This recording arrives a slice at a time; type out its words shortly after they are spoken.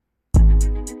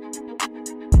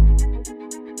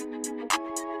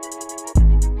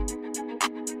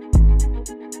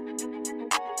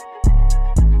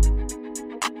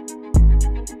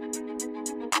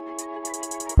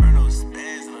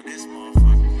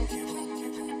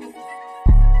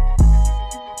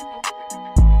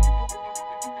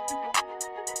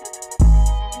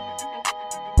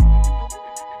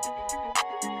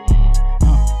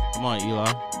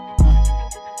Eli.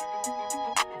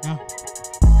 Yeah.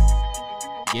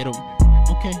 Get him.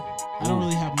 Okay. I don't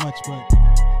really have much, but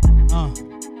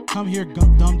come here,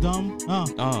 dumb.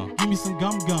 Give me some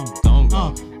gum.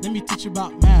 Let me teach you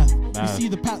about math. You see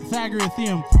the Pythagorean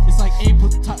theorem. It's like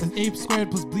a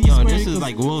squared plus b squared. This is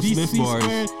like Will Smith bars.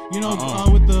 Squared,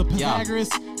 with the Pythagoras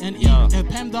and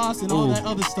PEMDAS and all that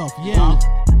other stuff. Yeah.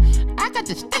 I got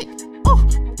the stick. Oh,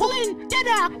 pull in, did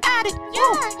I got it.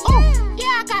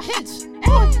 Yeah, I got hits. Yeah,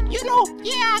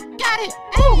 I got it.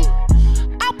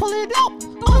 I pull it up.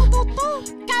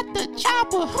 Got the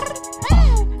chopper.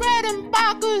 Red and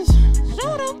Bockers.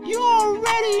 You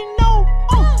already know.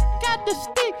 Got the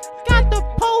stick, got the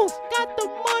pose, got the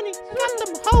money, got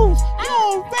them hoes. You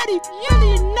already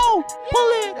really know. Pull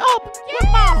it up with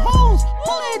my hoes.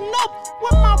 Pull it up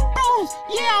with my bros.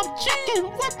 Yeah, I'm checking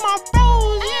with my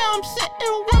bros. Yeah, I'm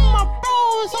sitting with my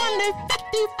bros.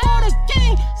 150 for the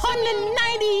game,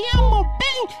 190 I'm a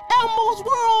bang. Elmo's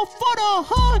World for the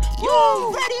hood. You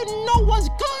already know what's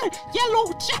good.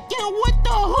 Yellow chicken with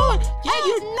the hood. Yeah,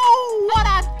 you know what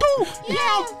I do. Yeah,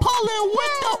 I'm pulling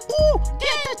with the ooh.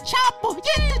 Get the chopper,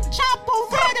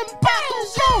 red and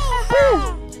Bockers.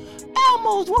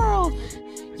 Elmo's World.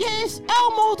 Yes,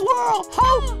 Elmo's World.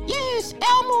 Ho, yes,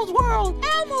 Elmo's World.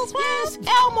 Yes,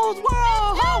 Elmo's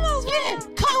World. Ho, yeah,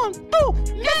 come through,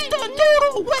 Mr.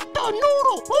 Noodle with the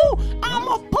noodle. Ooh,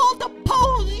 I'ma pull the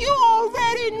pose. You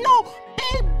already know.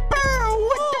 Big Bird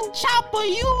with the chopper.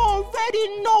 You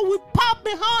already know. We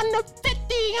popping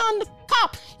 150 on the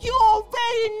cop. You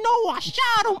already know I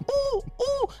shot him. Ooh,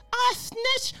 I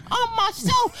snitched on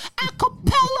myself.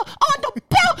 Acapella on the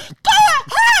belt. Go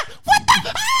ahead. What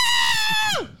the?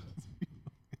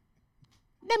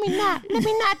 Let me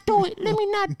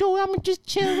not do it. I'ma just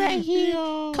chill right here.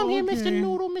 Come here, Mr.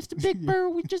 Noodle, Mr. Big Bird.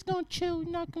 We just gonna chill.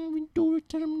 We're not gonna do it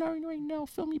to them right now.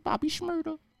 Feel me, Bobby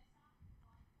Shmurda.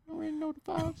 I already know the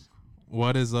vibes.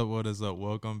 What is up?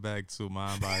 Welcome back to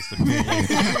My Unbiased Opinion.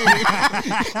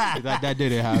 that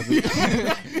didn't happen.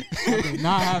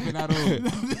 Not happen at all.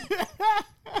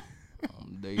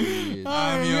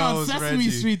 I'm we're your on host, Sesame Reggie.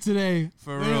 Street today.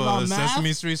 For Learning real, about the math.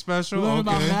 Sesame Street special. Learning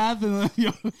about Okay. math and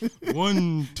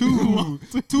 1, 2,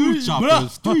 2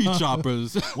 choppers, 3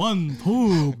 choppers. 1,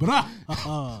 2, brah.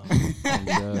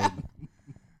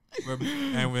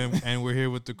 And we're here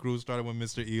with the crew, starting with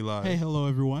Mr. Eli. Hey, hello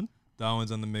everyone. That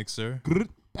one's on the mixer.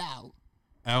 Bow.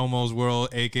 Elmo's World,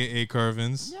 a.k.a.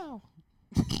 Curvins. Yo.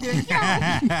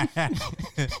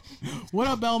 What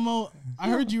up, Elmo? I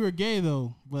heard you were gay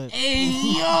though, but Hey,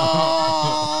 yo,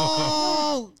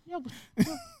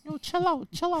 chill out.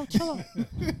 Nigga,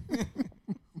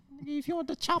 if you want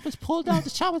the choppers pulled out, the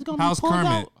choppers gonna How's be pulled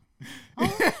Kermit? out.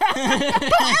 Don't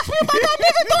ask me about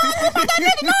that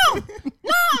nigga.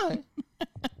 No.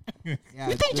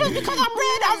 You think just because I'm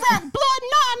red, I rap blood?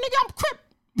 Nah, nigga, I'm Crip.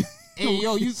 Hey,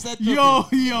 yo, you said yo,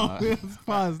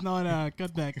 pause. No,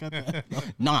 cut that.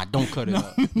 Nah, don't cut it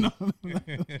up. No. I'm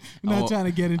not trying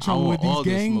to get in trouble with these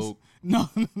gangs. No.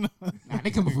 Nah,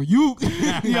 they coming for you.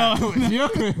 Yo.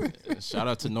 Shout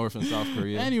out to North and South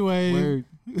Korea. Anyway,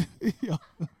 yo,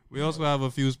 We also have a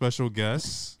few special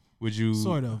guests. Would you?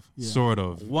 sort of. Yeah. Sort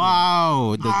of.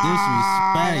 Wow, the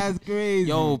disrespect. That's crazy.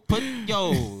 Yo,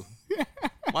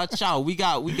 watch out. We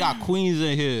got queens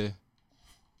in here.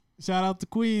 Shout out to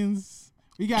Queens.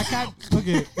 We got cat.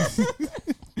 Okay.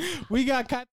 We got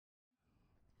cat.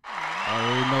 I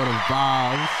already know the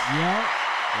vibes. Yep.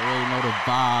 I already know the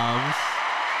vibes.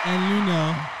 And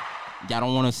Lunel. Y'all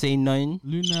don't want to say nothing.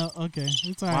 Lunel. Okay.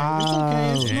 It's all right. It's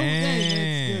okay. It's no day. It's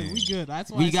good. We good.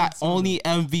 That's why We I got said sort of. only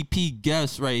MVP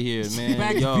guests right here, man.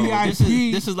 Facts, Yo,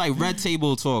 VIP. this is like red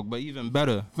table talk, but even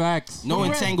better. Facts. No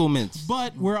Correct. entanglements.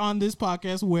 But we're on this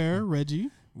podcast where,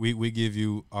 Reggie. We give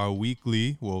you our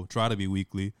weekly, try to be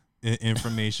weekly,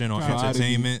 information on Try to be.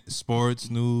 entertainment, sports,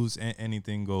 news, and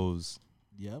anything goes.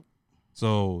 Yep.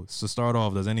 So to start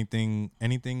off, does anything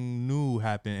new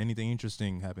happen? Anything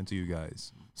interesting happen to you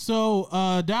guys? So,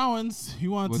 Dowens,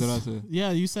 you want What to... did I say?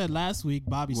 Yeah, you said last week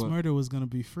Bobby What? Smurder was going to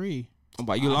be free.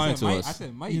 Why you lying to I us?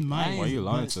 said Mike. You might. Why you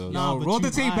lying to us? No, Yo, but roll you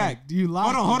the tape lied. back. You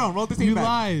lied. Hold on. Roll the tape You back.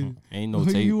 lied. Ain't no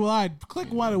tape. You lied.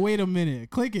 Click one. Wait a minute.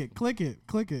 Click it.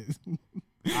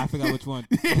 I forgot which one.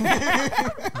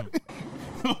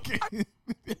 Okay.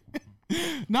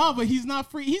 No, but he's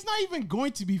not free. He's not even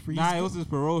going to be free. Nah, it was his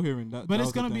parole hearing. But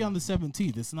it's going to be on the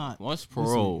 17th. It's not. What's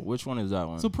parole? Which one is that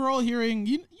one? So parole hearing,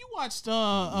 you watched no,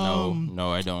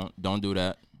 I don't. Don't do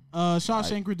that.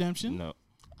 Shawshank Redemption. No.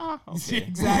 Okay.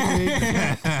 Exactly.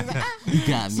 You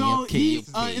got me. So Okay. he,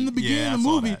 okay. in the beginning Yeah, of I the saw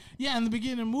movie, that. in the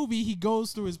beginning of the movie, he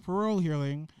goes through his parole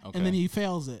hearing, Okay. and then he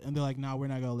fails it, and they're like, "No, we're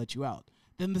not gonna let you out."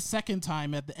 Then the second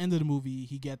time at the end of the movie,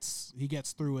 he gets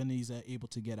through and he's able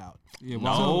to get out. Yeah,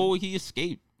 No, he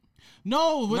escaped.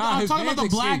 No, Nah, I'm his talking about the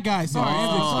man's black escaped. guy. Sorry,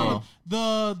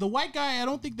 Oh. the white guy. I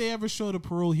don't think they ever showed a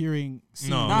parole hearing. Scene.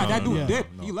 No, Nah, no, that dude no, did.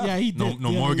 no. He left. Yeah, he No, did. no.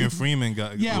 Yeah, Morgan he- Freeman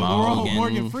got. Yeah, Morgan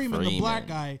Morgan Freeman, the Freeman. black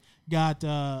guy, got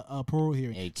a parole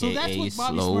hearing. So that's AKA what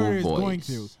Bobby slow Smurder is voice. going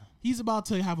through. He's about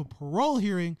to have a parole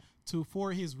hearing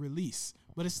for his release,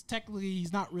 but it's technically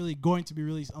he's not really going to be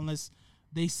released unless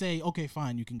they say, okay,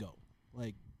 fine, you can go.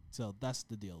 Like, so that's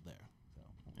the deal there.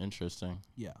 So, Interesting.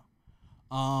 yeah.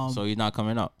 So he's not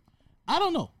coming up. I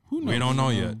don't know. Who knows? We don't know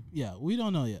yet. Yeah, we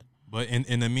don't know yet. But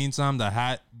in the meantime, the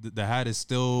hat is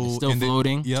still It's still in the-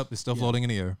 floating? Yep, it's still floating in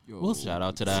the air. Yo, We'll see. Shout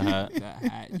out to that hat. that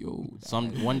hat, yo.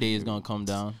 One day it's gonna come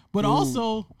down. But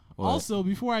also, What?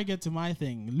 before I get to my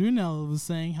thing, Lunel was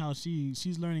saying how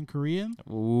she's learning Korean.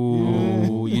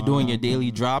 Ooh, you doing your daily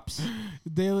drops?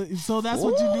 So that's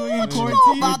what you're doing in What you know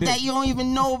quarantine. about that? You don't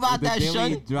even know about the that,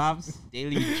 daily son. drops.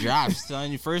 Daily drops,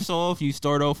 son. First off, you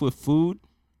start off with food.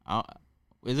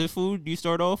 Is it food you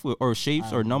start off with, or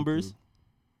shapes or numbers?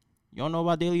 You don't know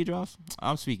about daily drops?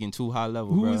 I'm speaking too high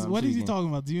level, bro. What is he talking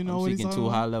about? Do you know I'm what he's speaking talking too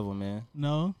about? high level, man.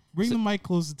 No, bring the mic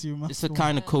closer to your mouth. It's a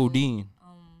kind of codeine.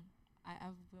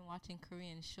 I've been watching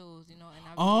Korean shows, you know, and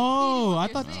I Oh, I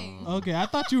really thought. saying. Okay, I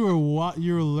thought you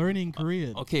were learning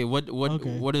Korean. Okay,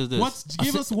 what is this?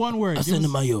 Give us one word. Give us-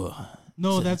 mayo.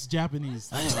 No, that's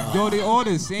Japanese. Yo, they all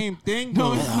the same thing. No,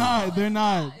 though. it's not. They're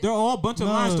not. They're all a bunch of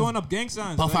No. lines throwing up gang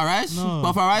signs. Buffer like- rice? No.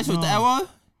 Buffer rice with No. the egg roll?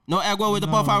 No egg roll with the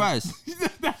No. buffer rice.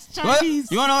 That's What?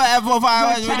 Chinese. You want to know buffer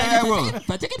rice with the egg roll?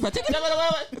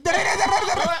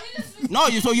 No,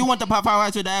 so you want the buffer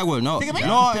rice with the egg roll? No,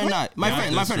 no, you're not. My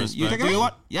friend. Do you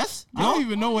want? Yes? I don't No?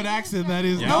 even know what accent that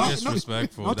is. Yeah, No,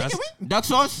 disrespectful. That's Duck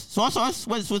sauce? Soy sauce?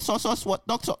 What is with soy sauce? What?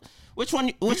 Duck sauce? Which one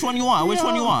you want? Which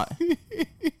one you want?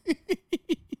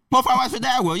 Buffer rice with the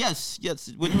egg roll? Yes.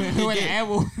 With With yeah. an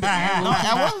arrow. No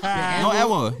egg roll? No egg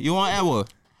roll. You want egg roll?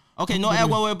 Okay, no egg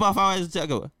roll with buffer rice with egg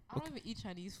roll. I don't even eat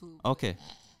Chinese food. Okay.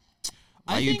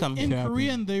 Why I you think come in here?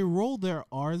 Korean they roll their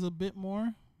R's a bit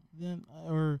more than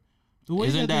or the way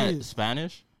Isn't that that they,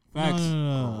 Spanish? Facts.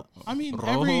 No. I mean,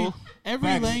 Rojo? every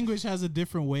Facts. language has a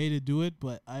different way to do it,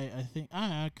 but I think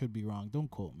I could be wrong. Don't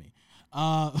quote me.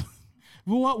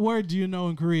 But what word do you know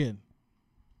in Korean?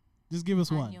 Just give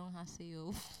us one.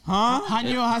 안녕하세요. Huh?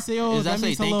 Hanyo haseo. Is that say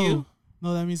means thank hello. you?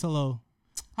 No, that means hello.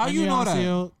 How you know that?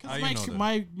 Annyeonghaseyo. How you my, know that?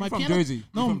 my You from piano- Jersey.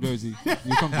 No, You from Jersey.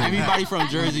 You from Jersey. Everybody from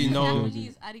Jersey knows.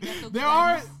 Japanese, arigato there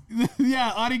are. gozaimasu.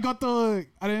 Yeah, arigato.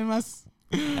 Arimasu.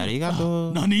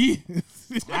 Arigato. Nani?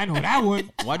 I know that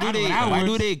one. Why do I know they? that Why one.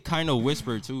 do they kind of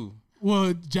whisper too?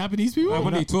 Well, Japanese people. Like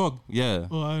when they talk. Yeah.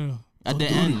 Oh, I don't know. At the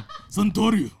end.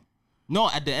 Santorio. No,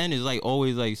 at the end is like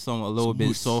always like a little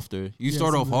bit softer. You Yeah,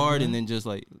 start off something like hard that. and then just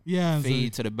like Yeah. and so-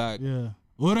 fade to the back. Yeah.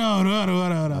 Ora, ora,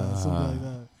 ora, ora, something like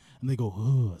that. And they go,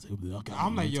 oh. I say, okay,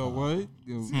 I'm like, yo, what?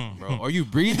 Yo, Bro, are you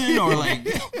breathing or like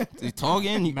you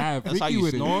talking? Mad That's how freaky you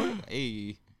with it. snore.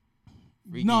 Hey,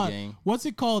 freaky No, gang. what's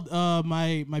it called?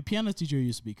 My piano teacher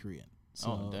used to be Korean. So,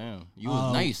 Oh damn, you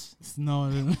was nice. No,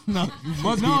 no,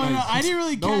 must be no, nice. I didn't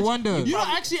really No catch. wonder. You know,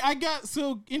 actually, I got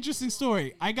interesting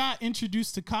story. I got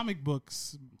introduced to comic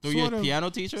books Through your sort of- piano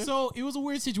teacher? So it was a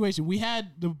weird situation. We had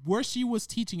where she was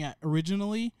teaching at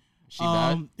originally. She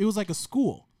bad? It was like a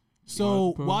school. So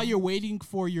What, bro? while you're waiting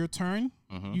for your turn,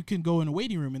 you can go in a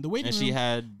waiting room. In the waiting And room, she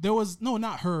had there was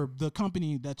not her, the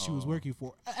company that she was working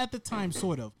for at the time,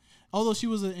 sort of. Although she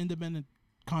was an independent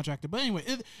contractor, but anyway,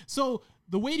 so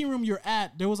the waiting room you're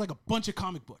at, there was like a bunch of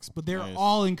comic books, but they're Nice.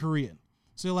 all in Korean.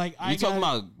 So like, you talking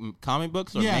about comic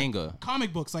books or manga?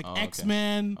 comic books like okay.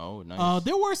 X-Men. Oh, nice.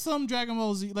 There were some Dragon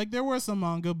Ball Z, like there were some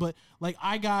manga, but like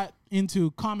I got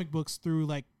into comic books through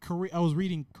like I was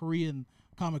reading Korean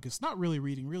comics, not really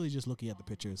reading, really just looking at the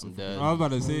pictures. I'm dead. I was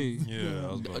about to say. yeah.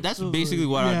 I was about to- That's basically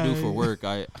what I do Yeah. for work.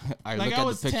 I Like look I at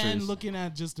was the 10 pictures. looking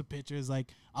at just the pictures. Like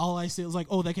all I see was like,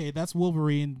 oh, okay, that's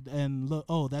Wolverine, and look,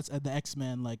 oh, that's the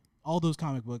X-Men. Like all those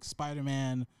comic books,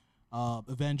 Spider-Man,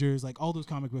 Avengers, like all those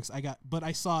comic books. But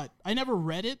I saw it. I never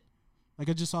read it. Like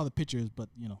I just saw the pictures, but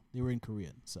you know they were in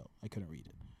Korean, so I couldn't read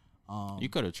it. You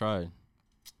could have tried.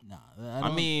 Nah,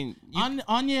 I mean, you,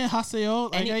 Anya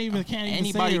Haseo. Like I can't even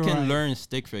anybody say it can right. learn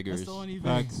stick That's figures. the only thing.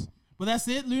 Facts. But that's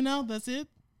it, Luna. That's it.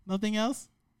 Nothing else.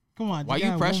 Come on. Why you got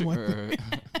one pressure more. her?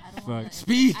 I don't wanna,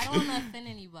 Speak. I don't want to offend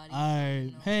anybody. All right.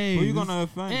 you know. Hey. Who you this- gonna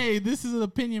offend? Hey, this is an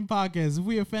opinion podcast. If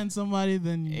we offend somebody,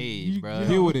 then Hey, you bruh.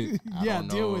 Deal with it. Yeah, don't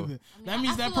deal know. with it. I mean, That I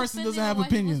means that feel person doesn't offended have when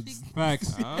people opinions. speak-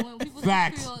 Facts. when people speak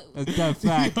Facts. Creole- That's that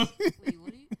fact. Wait,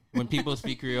 what are you? When people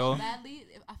speak Creole, Badly,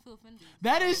 I feel offended.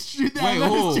 That is true. Wait, that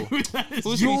who? is true. That is Who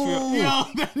true. speaks Creole? Yo,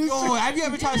 that is Yo, true. have you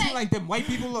ever tried to see like them white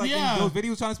people like Yeah. in those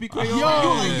videos trying to speak Creole? Yo,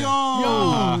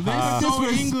 Yo, they're so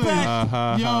English.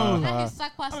 Yo, That is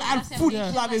sac passe. I'm That's food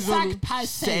everything. club is Like, only- sac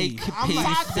passe. Sac Sac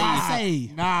passe. passe.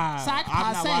 Nah, Sac I'm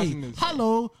not passe. watching this.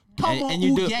 Hello. Come And- on, and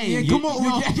you do- Uye. Yeah, Yo, come on, yo,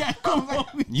 Uye. yeah, come on.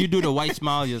 You do the white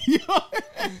smile. Just,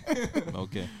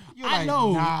 okay. You're I like,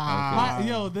 know. Nah.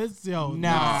 Yo, this, yo.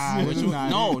 Nah. this- Which you one-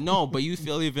 not. no, but you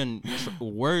feel even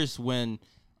worse when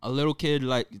a little kid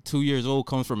like 2 years old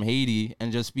comes from Haiti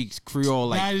and just speaks Creole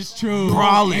like that is true.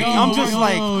 brawling. Yo, I'm just yo,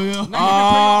 like, yo.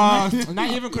 Not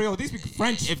even Creole. They speak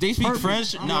French. if they speak Perfect.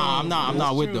 French, nah, I'm not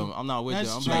That's with true. them. I'm not with That's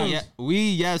them. I'm true. like, yeah,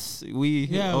 we,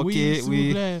 Yeah, okay, s'il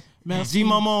vous plaît. Merci. Dis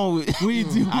maman. Oui,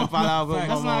 dis I found out about That's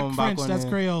maman not back French. when That's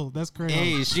then. Creole. That's Creole.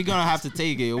 Hey, she gonna have to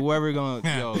take it. Whoever gonna,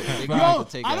 yo, they gonna Yo, have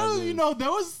to take it. I don't as even is. know.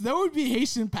 There would be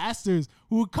Haitian pastors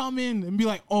who would come in and be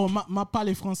like, "Oh, ma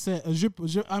parle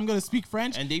français. I'm gonna speak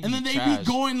French," And they be then they trash. be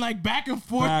going like back and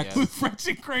forth Facts. with French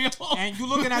and Creole. And you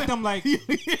looking at them like,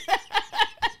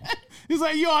 He's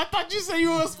like, "Yo, I thought you said you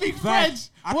were gonna speak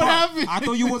French. I What thought- happened?" I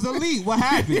thought you was elite. What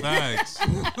happened? Facts.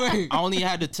 Wait. I only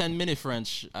had the 10-minute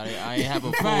French. I ain't have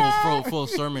a full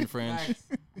sermon French.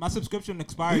 My subscription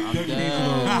expired 30 days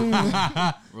ago. Dead.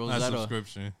 That Rosetta.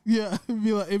 subscription. Yeah, it'd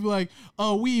be like,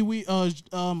 oui, Je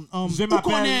où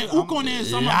m'appelle- connaît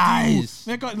some Lies.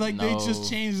 They No. just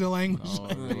changed the language. No,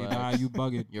 Hey, relax. nah, you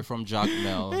bugging. You're from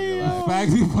Jacmel. Relax.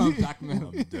 Facts, you from Jack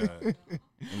Mel. I'm dead.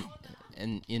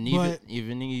 And But-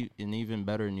 in even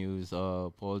better news,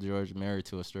 Paul George married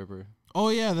to a stripper. Oh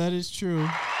yeah, that is true. No,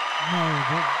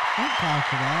 don't clap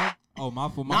for that. Oh, my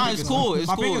fault. My Nah, finger it's cool, slipped. it's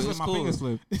My cool, finger it's slipped. My cool. finger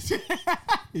slipped.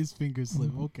 His finger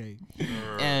slip. Okay.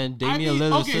 And Damian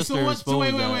Lillard's sister so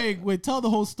exposed wait, that. tell the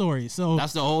whole story. So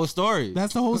That's the whole story.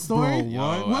 that's the whole story. Yo,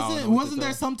 I don't know what to Wasn't there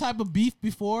tell. some type of beef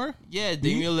before? Yeah,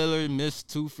 Damian Lillard missed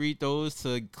 2 free throws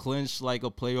to clinch like a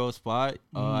playoff spot.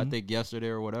 I think yesterday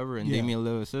or whatever. And Yeah. Damian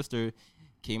Lillard's sister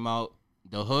came out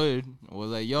the hood and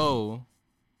was like, "Yo,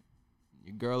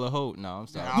 your girl a hoe." No, I'm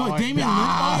sorry. No, Damian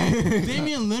Lillard.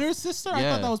 Damian Lillard's sister. I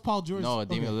Yeah. thought that was Paul George. No,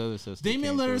 Okay. Damian Lillard's sister.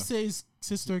 Damian came Lillard through. says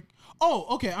sister. Oh,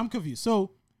 okay. I'm confused.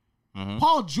 So Mhm.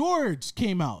 Paul George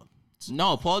came out.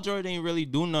 No, Paul George ain't really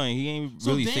do nothing. He ain't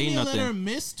So really say Damian nothing. Lillard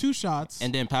missed 2 shots.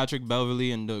 And then Patrick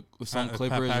Beverly and some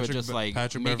Clippers were Patrick just Be- like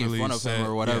Patrick making Beverly fun of him said-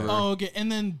 or whatever. yeah. Oh, okay.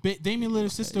 And then Damian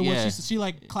Lillard's sister, Yeah. she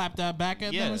like clapped that back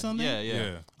at them or something? yeah.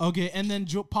 Yeah. Okay, and then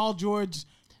Paul George.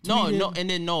 No, tweeted- and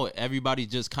then everybody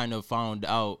just kind of found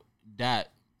out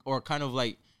that, or kind of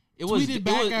like it was. Tweeted it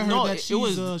back was at her no, that it she's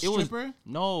was, a it was stripper?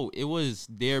 no, it was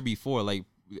there before. Like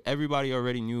everybody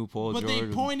already knew Paul But George.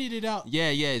 they pointed it out.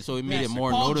 Yeah. So it made Yes, it more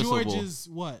Paul noticeable. George is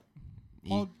what?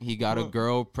 He got a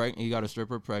girl pregnant. He got a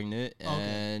stripper pregnant,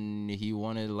 and he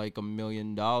wanted like $1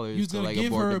 million He was to gonna like give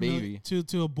abort her the a baby.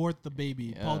 to abort the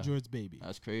baby, Paul Yeah. George's baby.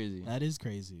 That's crazy. That is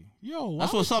crazy. Yo, why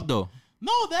That's would- what's up though.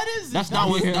 No, that is. That's not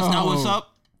what's up.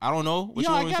 I don't know. What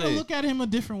Yo, you I want to gotta say? look at him a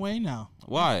different way now.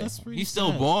 Why? That's pretty He's still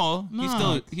sad. ball. Nah.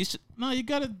 He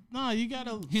You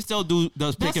gotta. he still does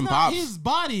That's pick and not pops. his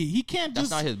body. He can't That's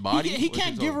just. not his body? He What's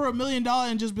can't his give own? her $1 million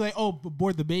and just be like, "Oh,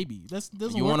 abort the baby." That's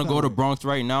doesn't. You want to go to Bronx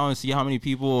right now and see how many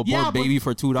people abort Yeah, but baby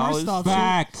for $2 First off,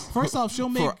 Facts. First off, she'll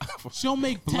make she'll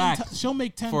make 10 Facts. she'll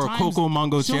make 10 For a times Cocoa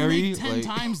Mango she'll Cherry, make 10 like-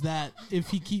 times that if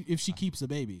she keeps a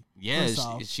baby. Yeah, First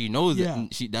off. she knows Yeah.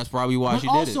 it. That's probably why But she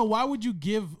also, did it. why would you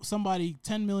give somebody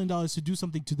 $10 million to do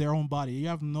something to their own body? You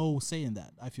have no say in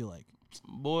that. I feel like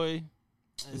Boy,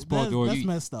 It's Paul George. That's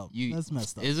messed up. you- That's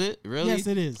messed up. is it really? Yes,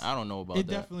 it is. I don't know about It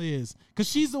that. definitely is, because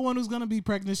she's the one who's gonna be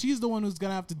pregnant. She's the one who's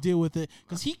gonna have to deal with it,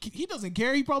 because he doesn't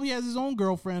care. He probably has his own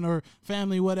girlfriend or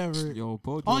family, whatever. Yo,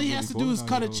 Paul All George he really has to do balling is out,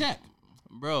 cut a yo. check.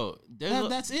 Bro,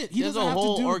 That's it. He there's doesn't a have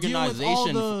whole to deal with all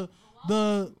organization. the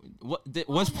What's Why would Planned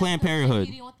he have to cut the check? Parenthood?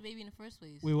 He didn't want the baby in the first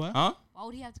place. wait what? Huh? Why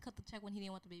would he have to cut the check when he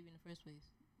didn't want the baby in the first place?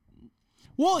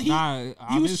 Well, he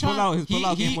was his trying-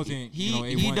 pullout game wasn't. He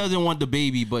A1. doesn't want the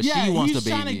baby, but yeah, she wants he's the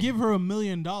baby. trying to give her $1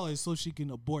 million so she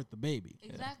can abort the baby.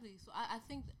 Exactly. So I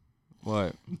think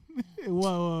What?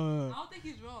 Whoa. I don't think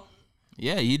he's wrong.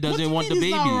 Yeah, he do doesn't you want the mean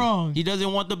he's baby. not wrong? He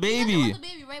doesn't want the He doesn't baby. want the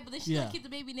baby, right? But then she's Yeah. gonna keep the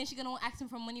baby. Then she's gonna ask him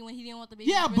for money when he didn't want the baby.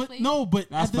 Yeah, in the first but place. no, but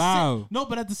That's at the foul. same, no,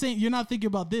 but at the same, you're not thinking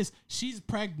about this. She's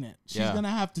pregnant. She's Yeah.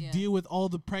 gonna have to Yeah. deal with all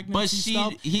the pregnancy But she-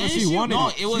 stuff. he- And she wanted no,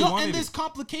 it. it was- Yo, She wanted and there's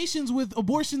complications with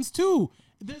abortions too.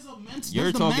 There's a mental. You're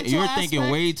there's the talking. mental You're thinking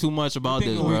aspect. way too much about this,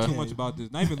 Thinking way bro. too much about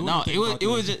this. Not even Luna No, thinking about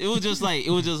this. it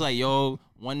was just like yo,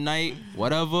 one night,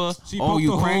 whatever. She Oh, poked you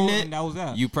the hole pregnant? and that was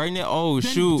that. You pregnant? Oh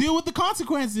Then shoot. deal with the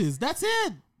consequences. That's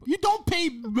it. You don't pay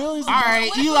millions. All right,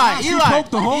 What if Eli. it's She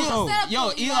poked the hole though.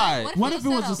 Yo, Eli. What if it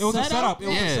was It was a setup. It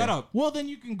was Yeah. a setup. Well, then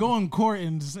you can go in court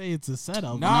and say it's a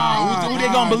setup. Nah. Who they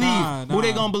gonna believe? nah. Who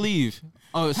they gonna believe?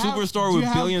 A superstar do with you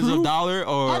have billions of proof? dollars,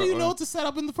 or How do you or- know it's a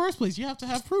setup in the first place? You have to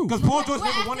have proof. Because Paul George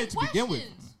never wanted it to begin with.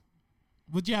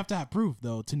 But you have to have proof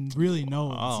though to really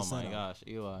know. Oh it's a my setup. gosh,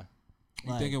 Eli.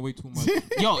 You're thinking way too much.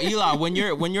 Yo, Eli,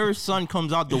 when your son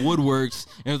comes out the woodworks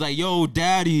and it's like, yo,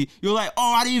 daddy, you're like,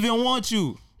 oh, I didn't even want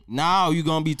you. Now you're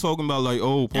gonna be talking about like,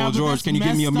 oh, Paul Yeah, but George, that's can you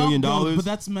give me $1 messed million? up, though. But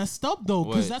that's messed up though,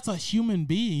 because What? that's a human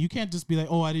being. You can't just be like,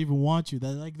 "Oh, I didn't even want you."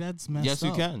 That's messed Yes, up.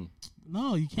 you can.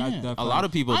 No, you can't. A lot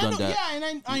of people I done know, that. yeah,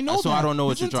 and I know So that. I don't know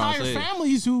what There's you're trying to entire say.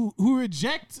 families who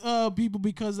reject people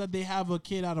because that they have a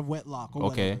kid out of wedlock or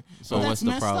Okay, whatever. so But what's that's the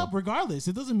messed problem? up regardless.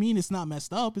 It doesn't mean it's not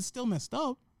messed up. It's still messed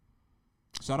up.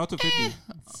 Shout out to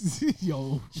 50.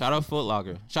 Yo, Shout out Foot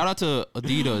Locker. Shout out to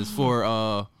Adidas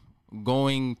for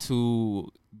going to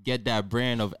get that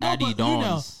brand of no, but,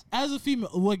 Adidons. as a female,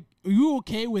 like, are you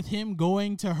okay with him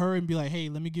going to her and be like, "Hey,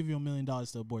 let me give you $1 million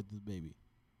to abort this baby.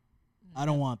 I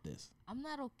don't want this." I'm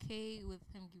not okay with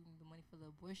him giving the money for the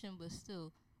abortion, but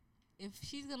still, if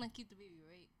she's gonna keep the baby,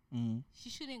 right, she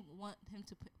shouldn't want him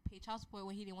to pay child support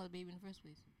when he didn't want the baby in the first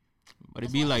place. But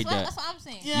it be like that. That's what I'm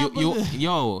saying. Yeah.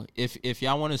 Yo, if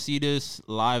y'all want to see this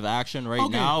live action right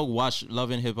Okay. now, watch Love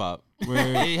and Hip Hop.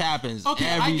 It happens Okay,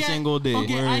 every single day.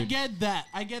 Okay, I get that.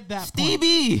 I get that. point.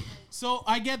 Stevie, So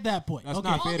I get that point. That's okay.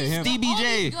 not fair to him. Stevie all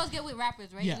J. these girls get with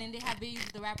rappers, right? Yeah. And then they have babies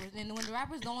with the rappers. And when the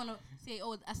rappers don't want to say,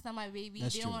 "Oh, that's not my baby,"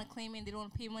 That's they true. don't want to claim it. They don't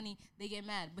want to pay money. They get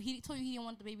mad. But he told you he didn't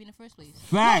want the baby in the first place.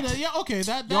 Facts. Yeah, okay,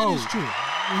 that Yo. is true.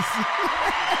 my son.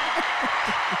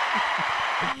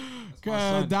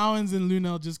 Downs and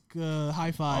Lunel just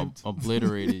high fived.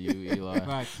 Obliterated you, Eli.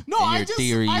 Facts. No, and I your just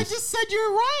theories. said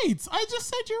you're right. I just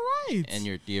said you're right. And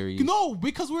your theories. No,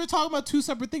 because we were talking about two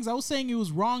separate things. I was saying it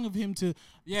was wrong of him to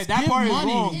Yeah, that give part is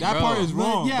money. wrong. That Bro. part is But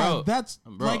wrong. yeah, Bro. that's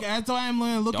Bro. like that's why I'm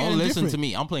going to look at Don't it listen different. to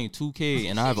me. I'm playing 2K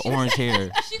and I have orange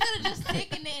hair. She could have just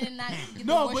taken it and not get the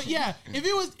No, but abortion. yeah,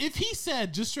 if he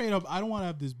said just straight up, I don't want to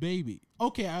have this baby.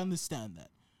 Okay, I understand that.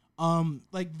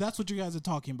 Like that's what you guys are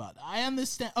talking about. I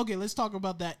understand. Okay, let's talk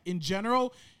about that in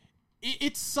general.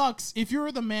 It sucks if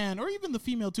you're the man or even the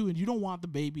female too, and you don't want the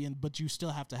baby, but you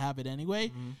still have to have it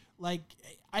anyway. Like,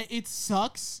 it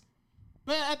sucks.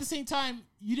 But at the same time,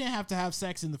 you didn't have to have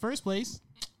sex in the first place.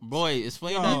 Boy,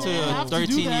 explain Yo. that You didn't have to to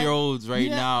do that. 13-years right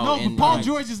Yeah, now. No, and, but Paul like,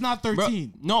 George is not bro,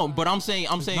 13. no, but I'm saying,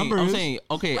 number is-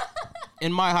 okay.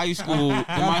 In my high school, think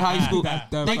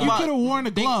Like, you about- could have worn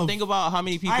a glove. Think about how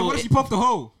many All right, people. what if she poked the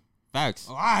hole? Facts.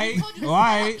 All right. I told you All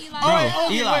right. to stop, All right, Bro,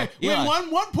 okay, Eli, wait, Eli.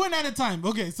 one point at a time.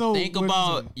 Okay, so Think what did you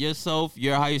about say? yourself,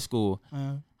 your high school.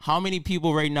 How many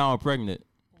people right now are pregnant?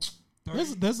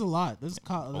 There's a lot. There's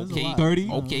Okay, a lot. 30?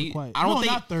 No, Okay, quite. I don't No,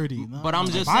 think. not 30. No, But I'm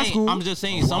no. just My saying. school- I'm just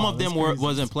saying. Oh, Some wow, of them that's crazy.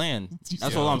 wasn't planned.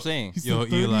 That's Yo. all I'm saying. Yo,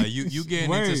 30? Eli, you getting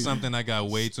Word. into something that got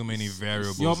way too many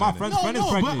variables. Yo, my in it. friend's No, friend is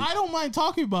no, but pregnant. I don't mind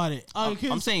talking about it. 'Cause-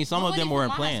 I'm saying some of Nobody them from weren't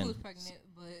my high planned. school is pregnant,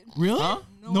 but Really? Huh? no one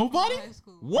from Nobody? my high school.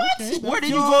 What? Okay, Where did that's-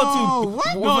 you go to?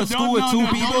 What? With a school with two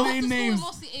no, people? Don't Went to name school names. with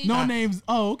mostly Asian No names.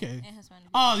 Oh, okay. and Hispanic.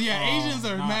 Oh yeah, Asians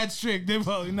are mad strict. They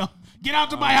probably no. Get out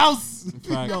to my house.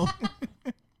 Fact. Yo.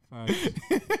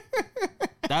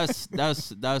 Facts.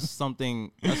 That's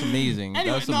something. That's amazing.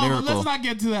 Anyway, That's a no, but miracle. let's not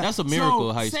get to that. That's a miracle,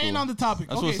 So, high Staying school. on the topic.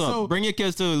 That's okay, what's up. so Bring your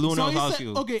kids to Luna's he High said-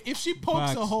 School. okay, if she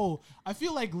pokes a Facts. hole, I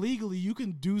feel like legally you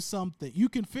can do something. You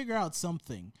can figure out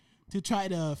something to try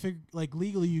to figure. Like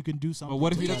legally, you can do something. But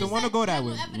what if he to- doesn't want to go that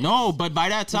way? No, but by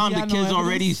that time You the got no kid's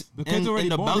already evidence? The kid's in already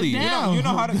the born. belly. Damn. You know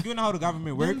how the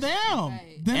government Then works. damn.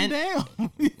 Right. Then And-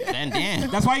 damn. And damn.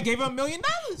 That's why he gave him $1 million.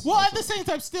 Well, at the same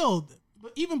time, still,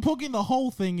 but even poking the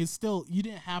whole thing is still. You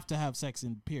didn't have to have sex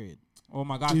in period. Oh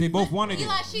my gosh, they both wanted it.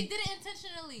 Eli, she did it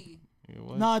intentionally.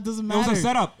 No, it doesn't It matter. was a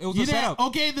setup. It was You a didn't- setup.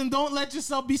 Okay, then don't let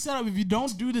yourself be set up. If you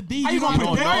don't do the deed, How you you don't have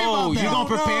gonna to prepare? worry about No, that. you gonna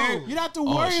prepare? You don't have to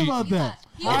Oh, worry she- about that.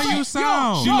 He How was you like,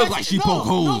 sound? She look it's- like she no, poke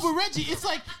holes. No, but Reggie, it's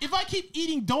like if I keep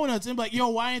eating donuts and be like, yo,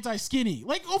 why ain't I skinny?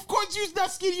 Like, of course you're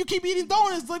not skinny. You keep eating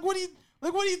donuts. Like, what are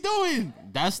you doing?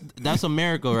 That's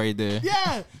America right there.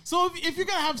 Yeah. So if you're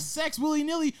gonna have sex willy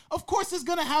nilly, of course it's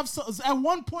gonna have. At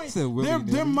one point, said there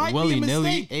willy-nilly. might be a Willy-nilly?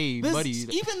 mistake. Hey, There's- buddy.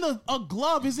 Even a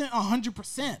glove isn't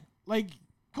 100%. Like,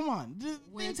 come on,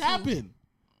 Where things to? happen.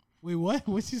 Wait, what?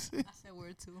 What you say? I said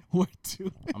word too. Where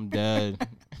to? I'm dead.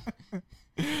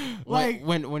 Like,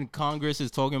 when Congress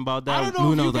is talking about I that, don't know.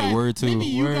 Luna if was you like guys, word too. Maybe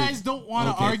you Word. guys don't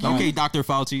want to argue. Okay, Dr.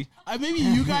 Fauci. Maybe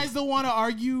you guys don't want to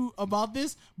argue about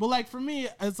this, but like for me,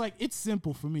 it's like it's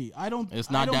simple for me.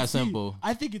 It's not that simple.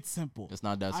 I think it's simple. It's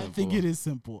not that simple. I think it is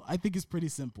simple. I think it's pretty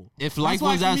simple. If life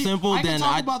was that simple, I then can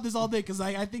talk about this all day because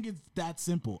I think it's that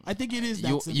simple. I think it is that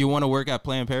simple. You want to work at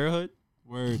Planned Parenthood?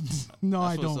 Word. No,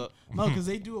 I don't. No, because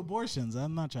they do abortions.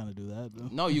 I'm not trying to do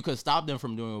that. No, you could stop them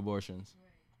from doing abortions.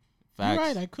 Facts. You're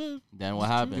right, I could. Then what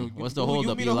happened? What's the hold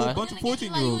up, You meet a Eli? whole bunch of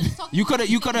 14-year-olds. You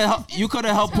could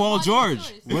have helped Paul George.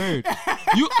 Word.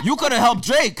 You could have helped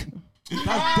Drake. That's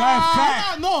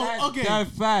fact. No, okay. That's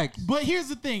fact. But here's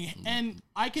the thing, and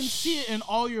I can see it in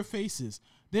all your faces.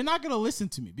 They're not gonna listen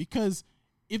to me because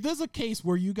if there's a case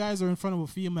where you guys are in front of a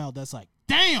female that's like,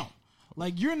 damn,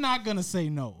 like you're not gonna say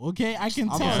no, okay? I can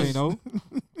tell. I'm gonna say no.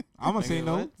 I'm gonna say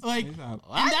no. Like,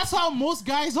 and that's how most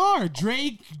guys are.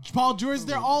 Drake, Paul George,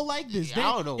 they're all like this. I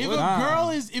don't know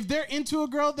If they're into a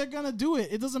girl, they're gonna do it.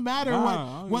 It doesn't matter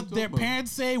what their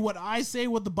parents say, what I say,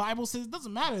 what the Bible says. It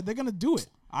doesn't matter. They're gonna do it.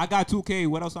 I got 2K.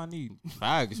 What else I need?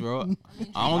 Facts, bro.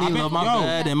 I only love my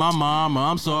dad and my mom.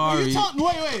 I'm sorry.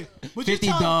 Wait. But 50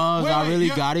 dollars. I really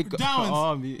got it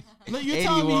on me. You're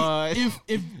telling me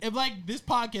if like this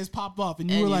podcast popped off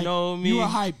and you were like, you were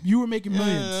hype, you were making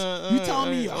millions. You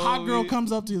telling me a hot girl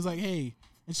comes up to you is like, hey,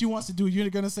 and she wants to do it, you're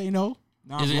gonna say no?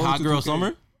 Is it Hot Girl 2K.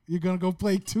 Summer? You're gonna go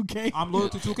play 2K? I'm loyal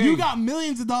to 2K. You got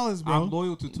millions of dollars, bro. I'm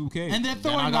loyal to 2K. And they're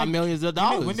throwing I got millions of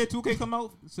dollars. When did 2K come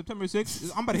out? September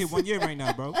 6th? I'm about to hit 1 year right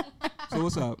now, bro. So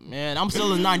what's up? Man, I'm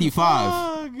still a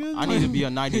 95. goodness. I need to be a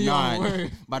 99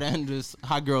 word. by the end of this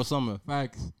Hot Girl Summer.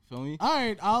 Facts. Feel me? All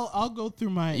right, I'll go through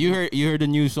my. You heard the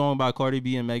new song by Cardi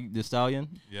B and Meg Thee Stallion?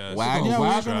 Yeah. Wag. Yeah,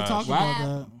 Wag. we're gonna talk about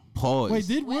that. Pause.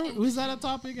 Wait, was that a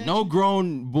topic? Actually? No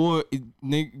grown boy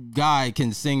guy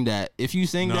can sing that. If you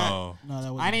sing that, No, that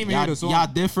wasn't. I didn't even hear the song. y'all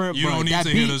different. You but don't need that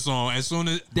to beat, hear the song. As soon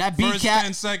as that beat first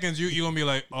 10 seconds, you're gonna be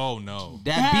like, oh no.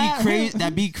 That beat crazy.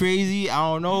 That beat crazy. I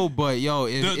don't know, but yo,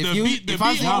 if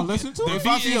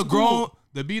I see a grown,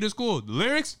 the beat is cool. The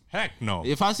lyrics, heck no.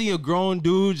 if I see a grown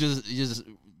dude just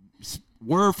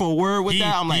word for word with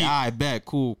that, I'm like, I bet,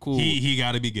 cool. He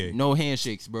got to be gay. No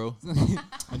handshakes, bro.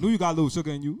 I knew you got a little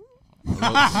sugar in you.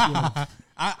 I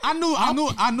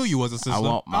knew you was a sister. I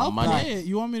want my I'll money. play it.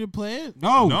 You want me to play it?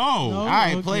 No. No. All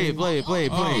right, Okay. play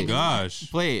it. Oh gosh.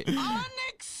 Play it.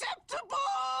 Unacceptable!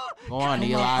 Go on, Unmute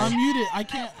Eli. it. I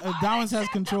can't. Downs has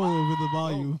control over the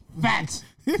volume. Facts.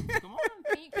 Can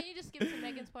you just skip to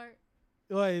Megan's part?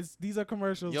 Wait, these are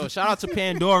commercials. Yo, shout out to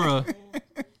Pandora.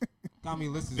 Got me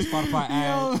listening to Spotify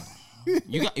ads.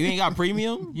 You ain't got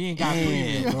premium? You ain't got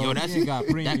premium, bro. Yo, You ain't got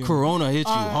premium. that Corona hit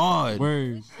you hard.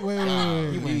 Word. Wait.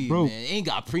 Golly, broke. man. Ain't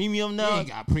got premium You now. ain't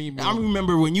got premium. I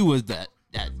remember when you was that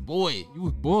boy. You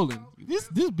was balling. This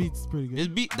beat's pretty good. This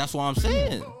beat. That's what I'm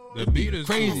saying. The beat is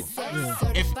Crazy.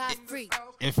 cool.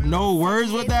 If no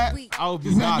words with that, I would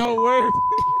be No knocking. word.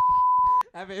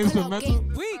 Have an instrumental.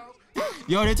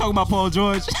 Yo, they talking about Paul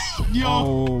George. Yo,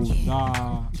 Oh,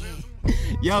 nah.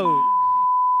 yo.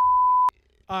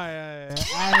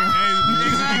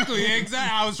 Exactly.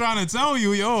 I was trying to tell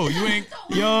you, yo, you ain't.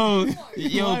 Yo.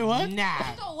 What?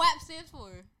 That's what WAP stands for.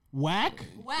 Whack?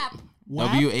 WAP.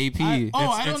 WAP.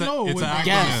 I don't know. It's an What-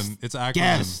 Guess. acronym. It's an acronym.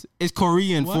 Guess. It's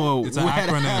Korean What? for It's an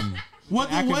acronym.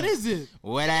 What is it?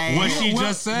 What What she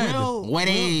just said. What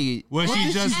it What What she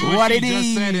did just she- what What she it just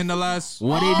is. said in the last.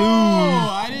 What it do?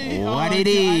 I didn't. What I it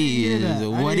didn't hear is. that. I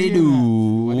What didn't it hear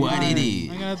do. that. What it I'm is.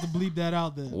 gonna have to bleep that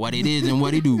out then. What it is and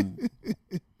what it do.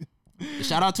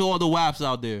 Shout out to all the WAPs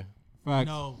out there.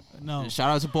 Facts. No. Shout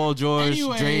out to Paul George,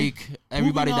 Anyway, Drake,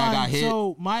 everybody moving that got on. hit.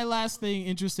 So my last thing,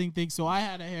 interesting thing. So I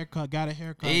had a haircut. Got a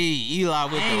haircut. Hey, Eli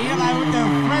with the. Eli with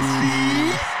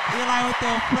the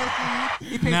freshies.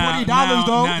 He paid $20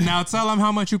 though. Now tell him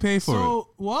how much you pay for it. So,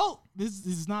 well, this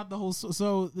is not the whole.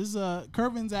 So this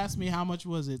Kervins asked me how much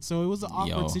was it. So it was an awkward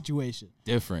Yo. situation.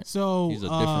 Different. So He's a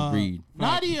different breed.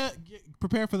 Nadia,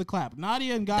 prepare for the clap.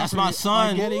 Nadia and Godfrey That's my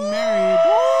son. are getting married.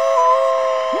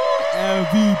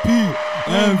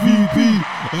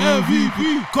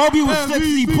 MVP. Kobe with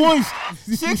 60 points.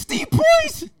 60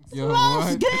 points. Yo,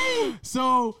 Last what? game.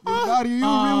 So Nadia, you the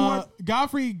real one?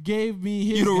 Godfrey gave me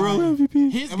his. You the real guy.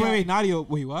 MVP. His Wait, guy. Nadia.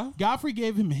 Wait, what? Godfrey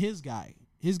gave him his guy.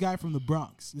 His guy from the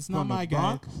Bronx. It's not From the my guy.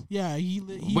 Bronx? Yeah, he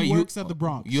Wait, works at the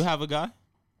Bronx. You have a guy?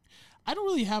 I don't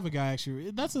really have a guy actually.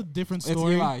 That's a different It's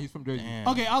story. Eli. He's from Jersey. Damn.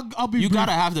 Okay, I'll be. You brief.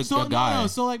 gotta have the guy. No,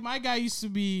 so like my guy used to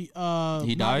be He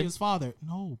died? Nadia's father.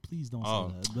 No, please don't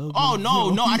Oh. say that. Oh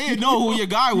no, I didn't know who your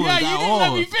guy was. Yeah, you at didn't all.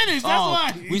 let me finish.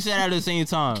 That's why. We said at the same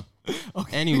time.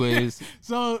 Okay. Anyways,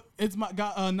 so it's my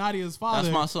Nadia's father.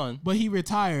 that's my son. But he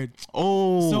retired.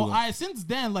 Oh, So since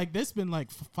then, like this been like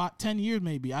 10 years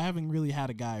maybe. I haven't really had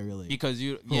a guy really. because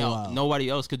a while. nobody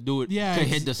else could do it. Yeah, could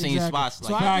hit the same exactly. spots.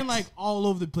 So Like I've been like all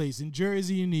over the place in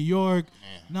Jersey, in New York.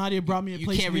 Nadia brought me a You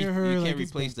place can't near her. you like, can't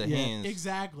it's replace been- the hands.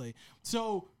 Exactly.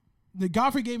 So the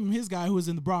Godfrey gave him his guy who was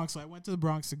in the Bronx. So I went to the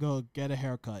Bronx to go get a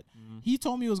haircut. He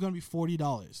told me it was going to be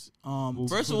 $40.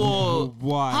 First of all,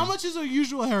 Why? how much is a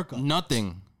usual haircut?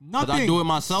 nothing. 'Cause I Nothing. do it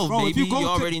myself, Bro, if baby. you go You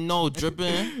to- already know,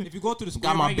 dripping. If you go to the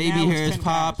square Got my right baby now, it's hairs 10 cash.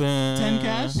 popping. 10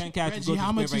 cash? 10 cash. Reggie,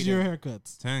 how much is your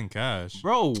haircuts? 10 cash.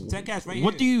 Bro, 10 cash right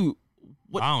what here. do you?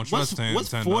 What, I don't trust what's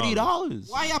 $10. $40?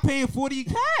 Why y'all paying 40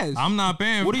 cash? I'm not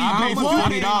paying. What are you I'm paying for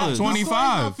not $40? The story's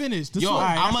 25. not finished. The Yo, story-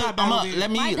 Alright, I'm that's not bad, a baby.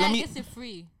 let My me dad let me. gets it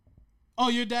free, oh,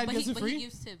 your dad but gets he it free?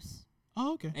 gives tips.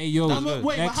 Oh, okay. Hey, yo. That's But good.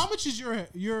 wait, but Next. how much is your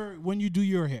when you do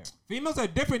your hair? Females are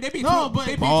different. They be No, tw- but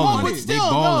they be Ballin'. but 20. They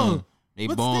still, ballin'. no. They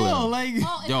But ballin'. still, like,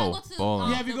 Oh, if Yo, I go to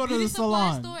ballin'. Yeah, if you go to beauty the supply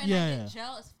salon. store and Yeah, I yeah. get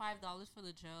gel, it's $5 for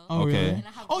the gel. oh, Okay. really? And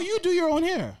I have Oh, you do your own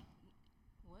hair?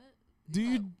 What? Do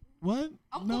you what?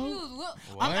 I'm no. confused. What?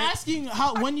 I'm asking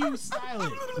how when you style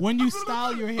it. When you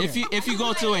style your hair. If you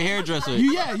go to a hairdresser,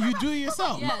 you do it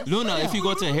yourself. Yes. Luna, if you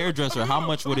go to a hairdresser, how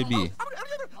much would it be?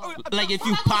 Like if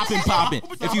you popping,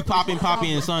 if you popping,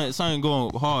 and something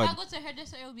going If hard, I go to a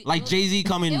hairdresser, it would be like Jay Z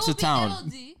coming it to would be town.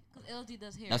 LOD, because LOD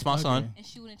does hair. That's my son. And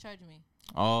she wouldn't charge me.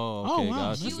 Oh, Oh, okay, wow,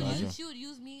 gotcha. that's nice. She would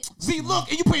use me. See, look,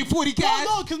 and you paying 40 cash.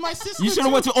 No, because my sister. You shoulda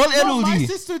too- went to all No, my LOD.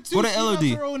 sister too. Go to she LOD.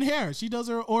 does her own hair. She does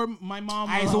her or my mom.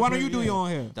 All right, so why don't you do your own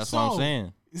hair? That's what I'm So-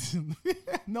 saying,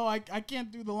 No, I can't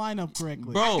do the lineup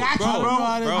correctly. bro. Got you, Bro, bro.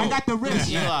 bro. I got the wrist.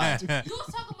 Eli. You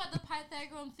was talking about the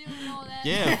Pythagorean theorem and all that.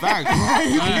 Yeah,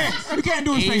 facts. You can't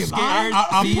do it A straight. squared,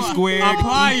 C squared.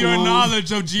 Apply your equals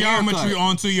knowledge of geometry haircut.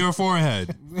 onto your forehead.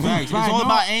 Facts. It's Right, all no,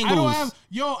 about I don't angles. have,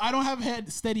 I don't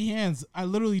have steady hands. I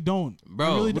literally don't. Bro, I,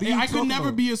 really what are don't. you I could talking never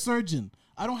about? be a surgeon.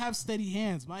 I don't have steady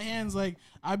hands. My hands, like,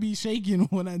 I be shaking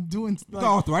when I'm doing You like,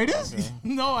 got arthritis?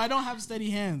 No, I don't have steady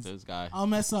hands. This guy. I'll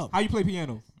mess up. How you play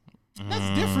piano?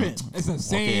 That's different. It's the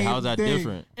same Okay, how's that thing.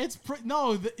 different? It's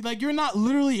like you're not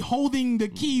literally holding the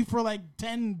key for like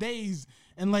 10 days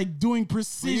and like doing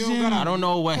precision. I don't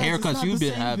know what Because it's haircuts not you've the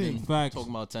been same having. thing. Facts.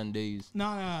 Talking about 10 days. No.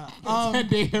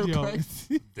 10-day yo.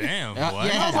 haircuts. Damn, Yeah, what?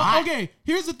 yeah. No, but okay,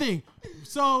 here's the thing.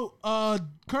 So,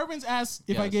 Kerbins asked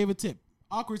if I Yes. gave a tip.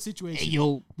 Awkward situation.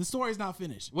 yo. The story's not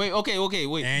finished. Wait, okay,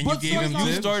 wait. And But you gave him so- You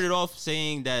tips? started off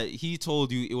saying that he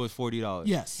told you it was $40.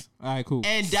 Yes. All right, cool.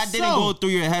 And that didn't So- go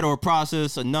through your head or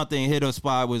process or nothing. Hit a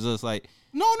spot was just like,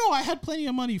 No, I had plenty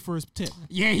of money for a tip.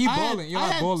 Yeah, he I had- balling. You're I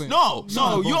not had- balling. no.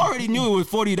 So you already knew it was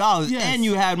 $40 Yes. and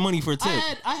you had money for a tip.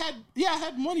 I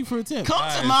had money for a tip. Come to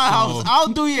Alright, my so- house. I'll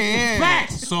do your hair.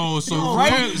 Facts. So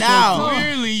Right now.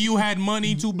 clearly you had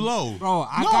money to blow. Bro,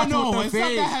 I got you No, with it's the not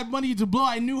that I fade. had money to blow.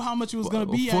 I knew how much it was gonna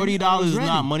be. $40 is ready.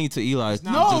 not money to Eli. No, Just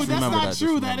that's remember not Just true.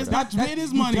 remember That is not. It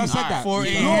is You money. just said that. For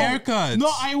a No. haircut.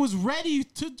 No, I was ready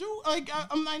to do like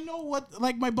I know what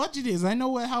like my budget is. I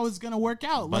know how it's gonna work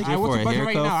out. Like Budget what's for your a budget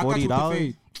right haircut, now? I got you with the $40?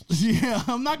 fade. yeah,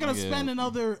 I'm not gonna Yeah. spend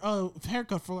another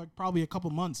haircut for like probably a couple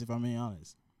months if I'm being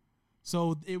honest.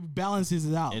 So it balances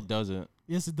it out. It doesn't.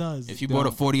 Yes, it does. If you bought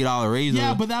a $40 razor,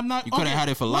 yeah, but I'm not. you could have had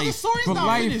it for well, life. The story's For not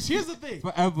life. finished. Here's the thing.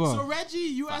 Forever. So Reggie,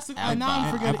 you asked. Forever. Now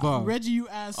I'm forgetting. Forever. Reggie, you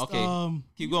asked. Okay,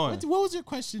 keep going. What was your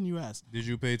question you asked? Did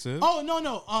you pay tips? Oh no,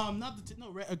 not the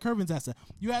no. Kerbins asked that.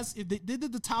 You asked if they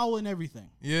did the towel and everything.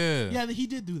 Yeah. Yeah, he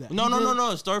did do that.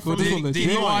 No. Start from But the this one Did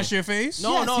Yeah. you wash your face?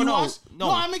 No, Yes, no, he no, watched- no.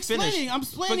 no, I'm explaining. Finish. I'm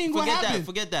explaining what forget happened. that.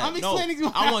 Forget that. I'm explaining no,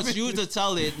 what I want happened. you to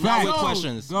tell it, Right. not with Go.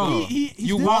 questions. Go. He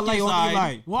You did- walk Like on inside.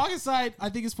 Eli. Walk inside. I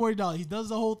think it's $40. He does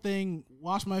the whole thing.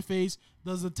 Wash my face.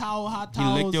 Does the towel, hot He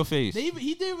towels. licked your face. He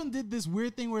even did this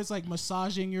weird thing where it's like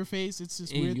massaging your face. It's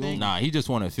this Hey, weird yo. thing. Nah, he just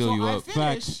want to fill so you I up.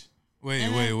 finished. Wait,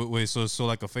 And wait, then- wait. So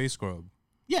like a face scrub.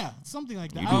 Yeah, something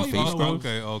like that. You I do don't even face know scrub? what-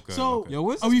 Okay. So okay. Yo,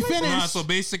 what's are this we place? finished? Nah, so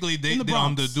basically In the the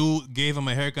Bronx. dude gave him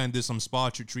a haircut and did some spa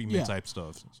treatment Yeah. type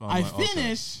stuff. So I I'm like, okay.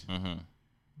 finished. Mm-hmm.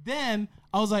 Then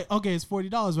I was like, okay, it's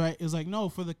 $40, right? It was like, no,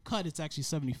 for the cut, it's actually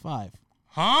 $75.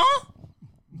 Huh?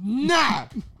 Nah.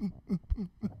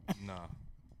 Nah.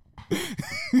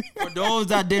 For those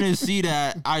that didn't see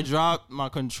that, I dropped my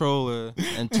controller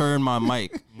and turned my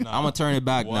mic. I'm gonna turn it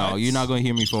back now. What? You're not gonna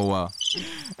hear me for a while.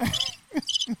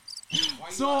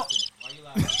 So I'm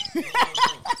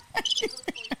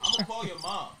gonna call your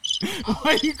mom.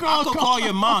 why you I call? could call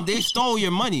your mom. They stole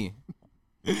your money.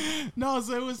 No,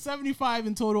 so it was $75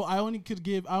 in total. I only had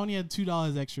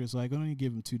 $2 extra, so I could only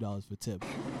give him $2 for tip.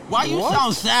 Why you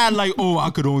sound sad? Like, oh,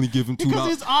 I could only give him $2.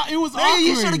 Because it was Hey,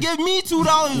 you awkward should have given me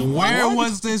 $2. Where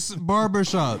was this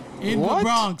barbershop? in the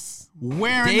Bronx.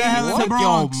 Where in They the hell is the took your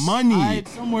Bronx? money.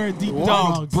 Somewhere deep in the The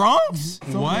Bronx. Bronx?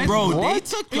 Somewhere. Bro, they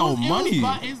took your money.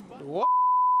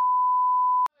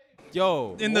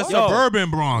 Yo, In the suburban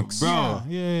Bronx. bro,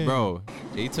 Yeah. bro,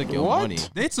 they took your money.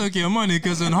 They took your money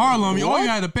because in Harlem, all you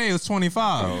had to pay was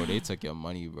 25. Bro, they took your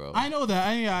money, bro. I know that.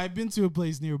 I've been to a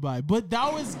place nearby, but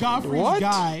that was Godfrey's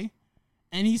guy,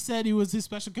 and he said he was his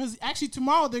special. Because actually,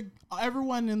 tomorrow,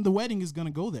 everyone in the wedding is gonna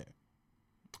go there,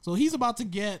 so he's about to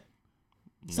get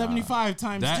 75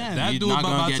 times 10. that You're dude not about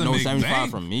gonna to get no make 75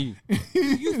 bank. from me.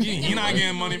 He not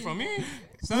getting money from me.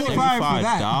 75 for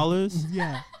that. $75?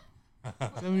 Yeah.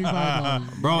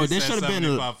 $75. Bro, He there said should have been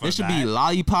 75 for there should be that.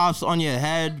 lollipops on your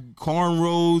head,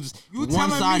 cornrows, You one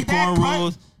telling me side that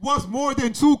cornrows. cut was more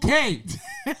than 2K?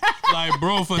 Like,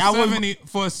 bro, for That was-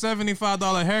 for a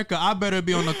 $75 haircut, I better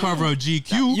be on the cover of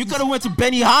GQ. You could have went to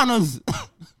Benihana's.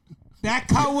 That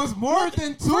cut was more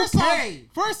than 2K.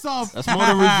 First off, That's more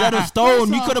than Rosetta Stone.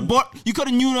 First You off- could have bought. You could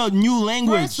have knew a new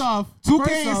language. first off,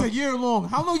 2K is a year long.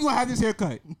 How long you gonna have this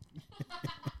haircut?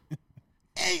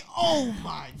 Hey, oh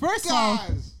my First gosh.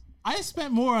 off, I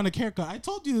spent more on a haircut. I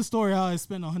told you the story how I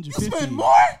spent 150. You spent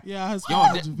more? Yeah, I spent Yo,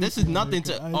 150 this is on a nothing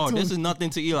to. haircut. I Oh, told this you. is nothing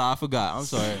to Eli. I forgot. I'm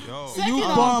sorry. Second You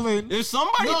off, balling. If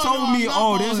somebody No, told no, me, I'm not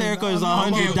oh, this balling. haircut is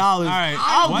I'm not $100, balling. All right.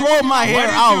 I'll What- grow my hair what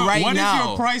is out your- right What is now.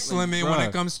 your price limit when Bruh.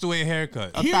 it comes to a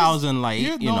haircut? 1,000, like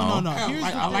Here- you know. no. Here's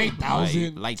I the like thing.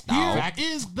 1,000. Like Here thou.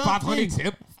 is the 500 thing.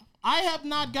 tip. I have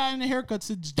not gotten a haircut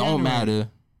since January. Don't matter.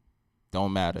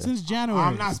 Don't matter. Since January.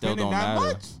 I'm not Still spending don't that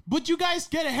matter. much. But you guys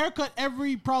get a haircut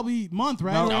every probably month,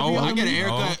 right? No, Or every No, other I get a week?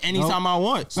 haircut anytime I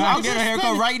want. So Facts. I'll get a If you're haircut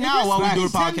spending- right if now you're while we do the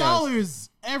spending podcast. $10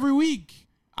 every week.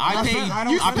 I I pay. don't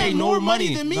You I pay spend no more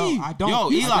money. than me. No, I don't. Yo,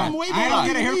 You Eli. spend way more I don't money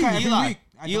get a than haircut me. every Eli. week.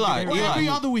 I don't Eli. get a Or haircut. every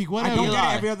other week, whatever. don't get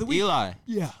it every other week. Eli,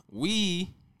 Yeah.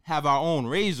 we have our own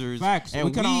razors Facts. and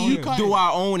We cut our own we hair. do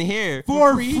our own hair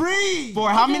For free. for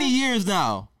how many years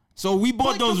now? So we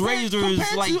bought those razors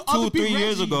compared like to other 2-3 people,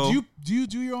 years Reggie, ago. Do you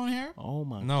do your own hair? Oh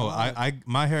my No, god.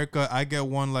 my haircut, I get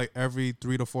one like every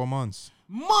 3 to 4 months.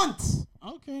 Months.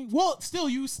 Okay. Well,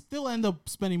 you still end up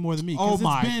spending more than me. Oh 'cause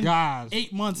my it's been gosh.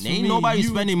 8 months. for Ain't me. nobody You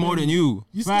spending more than you.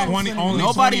 You still Facts. 20, spending only more.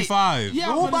 Nobody- 25. Yeah,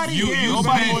 Nobody You, here. you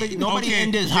Nobody- spend- nobody okay,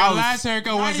 in this your house. last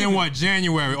haircut was in what,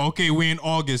 January? Okay, we in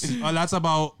August. That's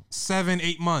about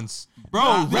 7-8 months. Bro,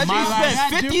 Nah, Reggie my last- spent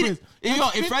that 50. difference. Yo,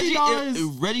 That's if Reggie $50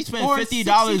 if Reggie spent or $50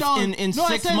 $60 in No, I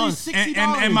 6 said it was months, $60.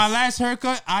 And my last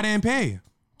haircut, I didn't pay.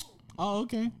 Oh,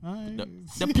 okay. All right.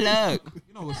 the plug.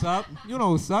 You know what's up. You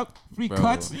know what's up. Free Bro.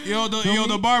 cuts. Yo,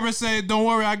 the barber said, "Don't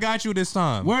worry, I got you this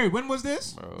time." Word. When was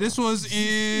this? This was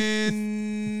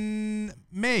in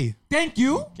May. Thank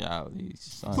you Golly,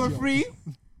 son. for free.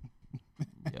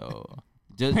 Yo.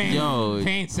 Just,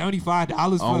 Paying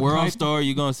 $75 for on a World cut. Store,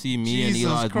 you're gonna see me and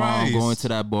Jesus Eli's mom Christ. going to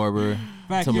that barber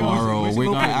Fact, tomorrow. yo, We're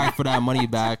gonna okay. ask for that money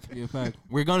back. Yeah, fact.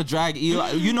 We're gonna drag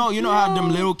Eli. You know how them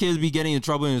little kids be getting in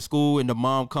trouble in school, and the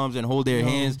mom comes and hold their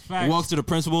hands, facts. and walks to the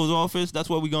principal's office. That's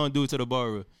what we're gonna do to the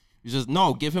barber. You just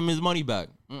no, give him his money back.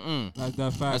 That's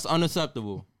that fact. That's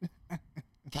unacceptable.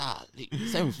 God,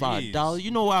 $75. You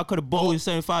know why I could have bought with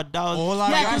 $75? All I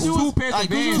Yeah, got because That's it was two pairs like of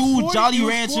Vans. two 40 Jolly it was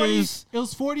Ranchers, 40 it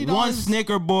was $40. one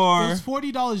Snicker It bar. was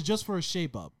 $40 just for a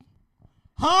shape up.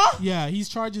 Huh? Yeah, he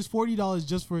charges $40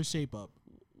 just for a shape up.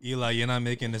 Eli, you're not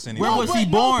making this anymore. Where was he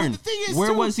but born? the thing is, Where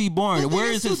too, was he the born? thing Where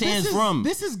is, is his too, hands this is- from?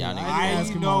 This is Yeah, nigga. I I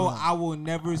ask him know all that. I will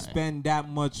never spend that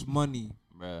much money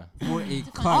Bruh. for a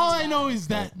cut. All I know is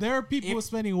that there are people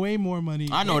spending way more money.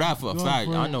 I know that for a going fact.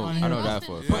 for I know on hair. that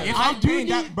for a But fact. if I I'm do paying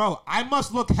need- that, bro, I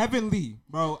must look heavenly,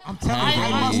 bro. I'm telling you, I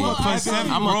Heavenly. must look For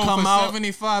heavenly. I'ma Bro, come for out-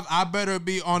 75, I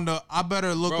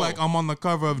better look Bro. like I'm on the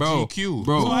cover of Bro, GQ.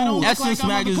 bro. So I don't look Essence like I'm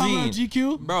on the cover of magazine.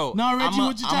 GQ? Bro, No, Reggie, I'ma-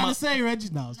 what you trying I'ma- to say, Reggie?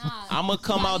 No. I'm gonna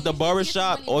come out the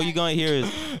barbershop. All you gonna hear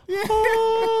is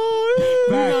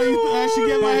I should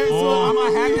get my hair. So I'm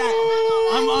gonna have that.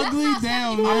 I'm ugly.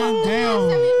 Damn, man. Damn.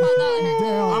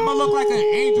 I'm gonna look like an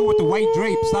angel with the white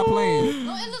drape. Stop playing.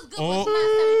 No, it looks good, Oh. but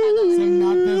it's not $75.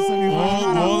 Knock that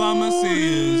 75. All I'm gonna say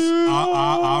is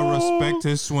I respect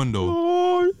his swindle.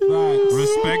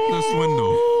 Respect the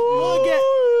swindle. Well, again,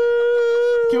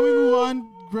 can we move on,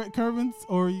 Curvins,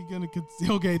 or are you gonna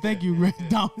continue? Okay, thank you, Red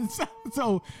Dom.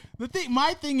 So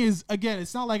my thing is, again,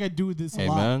 it's not like I do this a hey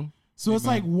lot. man. So it's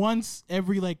like once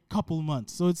every couple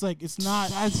months. So it's like it's not.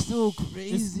 That's still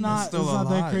crazy. It's not. still It's a not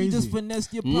that lot. crazy. Just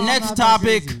finesse your pocket. Next Not that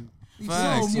topic. crazy.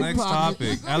 Facts. So, Next pocket.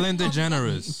 topic. Ellen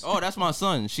DeGeneres. Oh, that's my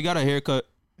son. She got a haircut.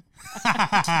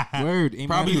 Word. Amen.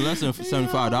 Probably less than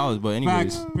 $75, but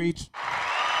anyways. Facts. Preach.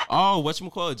 Oh,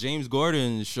 whatchamacallit? James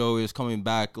Gordon's show is coming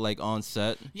back on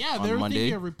set. Yeah, on they're Monday.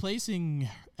 thinking of replacing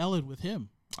Ellen with him.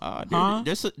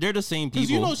 They're the same people.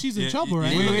 Because you know she's in trouble,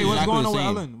 right? Wait, what's exactly going the on with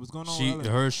same. Ellen? What's going on with Ellen?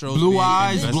 Her show's Blue being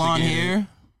eyes, blonde investigated. hair.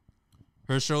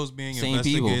 Her show's being Same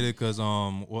people. investigated because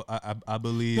I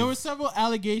believe There were several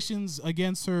allegations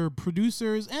against her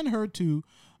producers and her too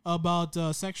about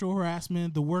sexual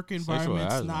harassment. The work environment's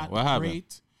harassment. not What happened?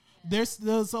 great. There's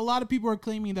a lot of people are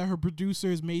claiming that her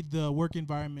producers made the work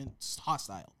environment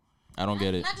hostile. I don't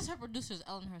get it. Not just her producers,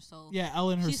 Ellen herself. Yeah,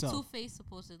 Ellen She's herself. two-faced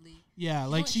supposedly. Yeah,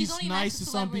 like she's she's only nice nice to to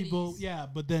some people. celebrities. Yeah,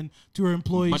 but then to her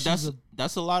employees, But she's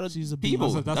that's a lot of she's a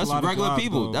people. beast. That's a That's lot of regular jobs,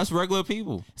 people. though. That's regular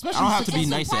people. Especially I don't have to be It's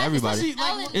nice to required- everybody. especially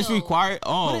Ellen, It's though. required.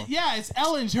 Oh, But yeah, it's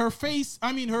Ellen. Her face.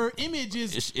 I mean, her image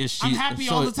is. is she? I'm happy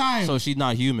so- all the time. So she's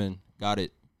not human. Got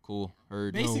it. Cool.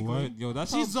 Heard. Basically. What? Yo,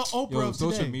 that's She's how, the Oprah yo, of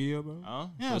social today. media, bro. Huh?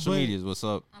 Yeah, Social but- media is what's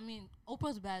up. I mean,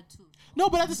 Oprah's bad too. No,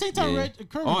 but at the same time, Yeah. Curtis,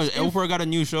 Oh, if- Oprah got a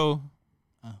new show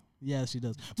yeah, she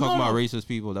does. talking No, about no. racist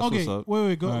people. That's Okay, what's up.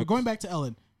 wait. Facts. Going back to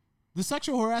Ellen. The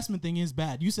sexual harassment thing is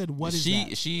bad. You said what is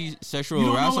that? She You sexual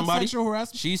don't harassed know what somebody. sexual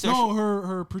harassment? She no, sexual.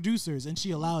 her producers, and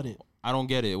she allowed it. I don't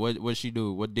get it. What she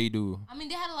do? What they do? I mean,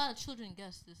 they had a lot of children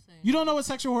guests this thing. You don't know what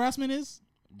sexual harassment is?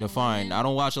 Define. I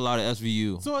don't watch a lot of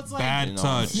SVU. So it's like bad You know.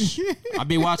 touch. I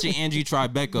be watching Angie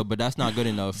Tribeca, but that's not good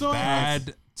enough. So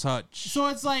Bad touch. So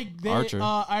it's like they. Archer.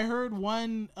 I heard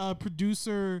one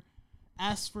producer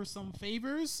ask for some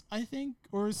favors, I think,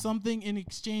 or something in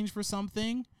exchange for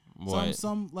something. What?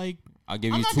 Some like I'll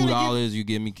give I'm you not gonna $2. You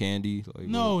give me candy. Like,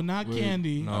 no, what? not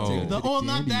candy. No.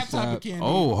 Not that type of candy.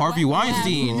 Oh, Harvey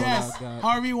Weinstein. Yes, That.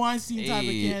 Harvey Weinstein type of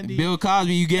Hey, candy. Bill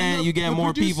Cosby. You And get the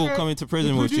more people producer- coming to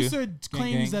prison the with you. producer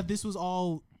claims gang. that this was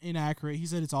all inaccurate. He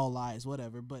said it's all lies,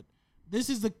 whatever. But this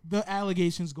is the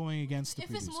allegations going against the If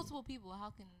producer. it's multiple people, how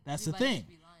can That's the everybody thing. just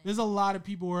be lying? There's a lot of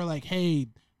people who are like, hey,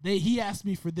 he asked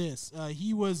me for this.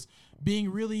 He was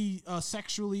being really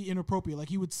sexually inappropriate. Like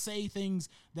he would say things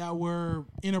that were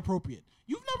inappropriate.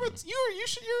 You've never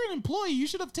you're an employee. You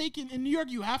should have taken in New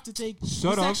York. You have to take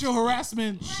Shut up. sexual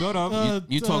harassment. Shut up.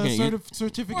 You talking-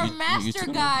 certificate? For master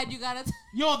talking- guide, you gotta.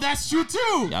 Yo, that's true too.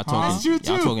 Y'all That's talking. true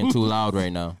Y'all too. talking too loud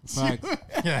right now. Facts.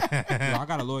 Yo, I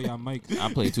got a lawyer on mic.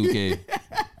 I play 2K.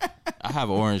 I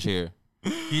have orange hair.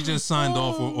 He just signed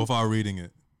off without reading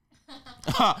it.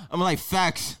 I'm like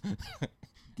facts.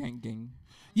 Gang.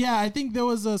 Yeah, I think there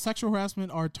was a sexual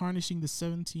harassment or tarnishing the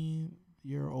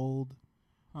 17-year-old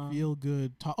feel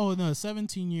good.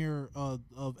 17-year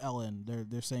of Ellen.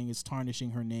 They're saying it's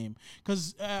tarnishing her name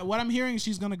because what I'm hearing is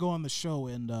she's gonna go on the show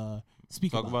and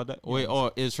speak Talk about it. that. Wait,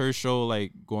 is her show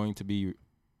like going to be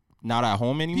not at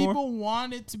home anymore? People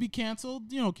want it to be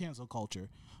canceled. You know, cancel culture.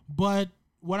 But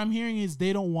what I'm hearing is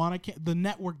they don't want to. The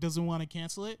network doesn't want to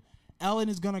cancel it. Ellen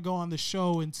is gonna go on the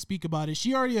show and speak about it.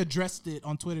 She already addressed it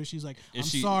on Twitter. She's like, "I'm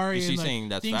sorry." Is she and, like, saying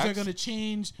that's things are facts? gonna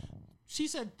change? She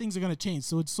said things are gonna change,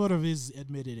 so it sort of is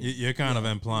admitted. You're kind of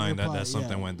implying that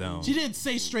something yeah. went down. She didn't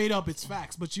say straight up it's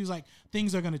facts, but she was like,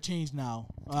 things are gonna change now.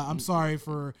 I'm sorry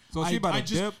for. So she about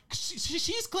to dip?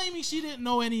 She's claiming she didn't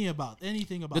know anything about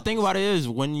The thing about it is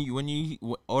when you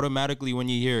automatically when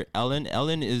you hear Ellen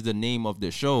is the name of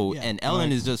the show, Yeah. and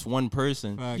Ellen is just one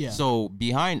person. Facts. Yeah. So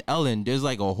behind Ellen, there's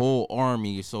like a whole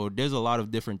army. So there's a lot of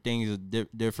different things,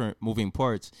 different moving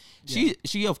parts.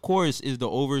 She of course is the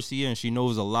overseer, and she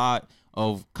knows a lot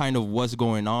of kind of what's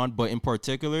going on, but in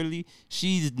particularly,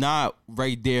 she's not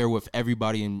right there with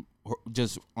everybody and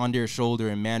just on their shoulder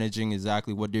and managing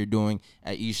exactly what they're doing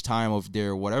at each time of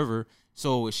their whatever.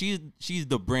 So she's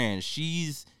the brand.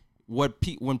 She's what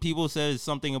when people say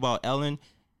something about Ellen,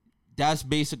 that's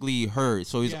basically her.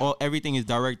 So it's everything is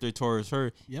directed towards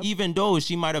her, even though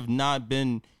she might have not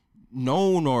been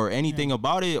known or anything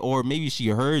about it, or maybe she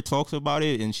heard talks about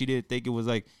it and she didn't think it was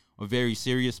like a very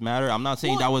serious matter. I'm not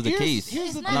saying that was the case.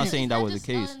 I'm not saying that was the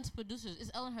case. Ellen's producers. It's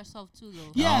Ellen herself too,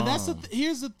 though. Yeah, that's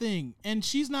here's the thing, and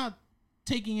she's not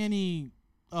taking any.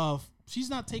 She's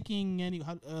not taking any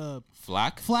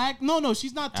Flack. No,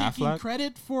 she's not taking Affleck?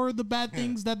 credit for the bad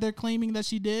things that they're claiming that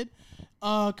she did.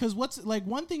 Because what's like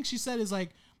one thing she said is like,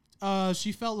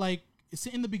 she felt like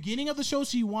in the beginning of the show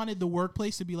she wanted the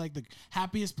workplace to be like the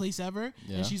happiest place ever,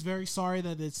 and she's very sorry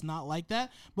that it's not like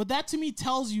that. But that to me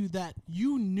tells you that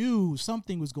you knew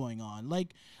something was going on.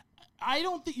 Like, I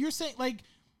don't think you're saying like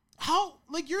how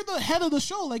like you're the head of the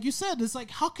show, like you said. It's like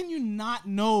how can you not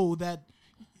know that?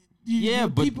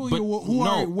 But people who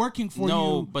are working for you.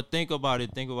 No, but think about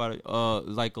it.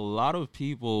 Like a lot of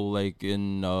people, like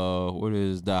in what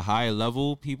is the high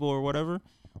level people or whatever,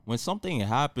 when something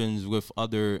happens with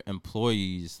other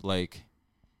employees, like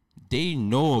They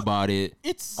know about it.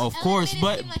 It's of Ellen course, made it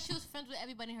but seem like she was friends with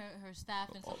everybody, her staff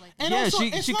and stuff like that. And yeah, also, she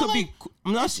it's could not be. like-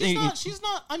 I'm not saying. She's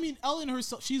not. I mean, Ellen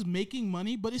herself, she's making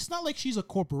money, but it's not like she's a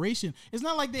corporation. It's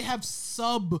not like they have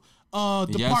sub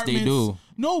departments. Yes, they do.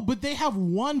 No, but they have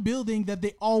one building that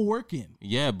they all work in.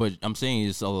 Yeah, but I'm saying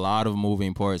it's a lot of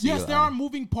moving parts. Yes, Eli. there are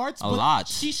moving parts. A but lot.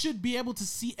 She should be able to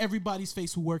see everybody's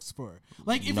face who works for her.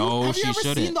 Like, if No, have she you ever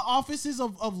shouldn't. seen the offices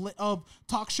of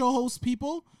talk show host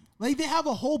people? Like, they have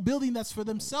a whole building that's for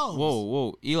themselves.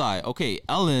 Whoa, Eli. Okay,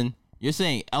 Ellen. You're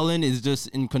saying Ellen is just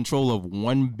in control of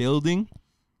one building?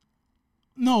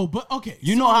 No, but okay.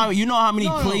 You so- know how many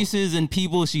No, no. places and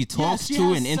people she talks she to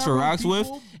has and several interacts with,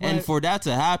 people, and but- for that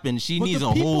to happen, she but needs the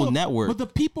a people- whole network. But the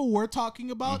people we're talking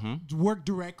about work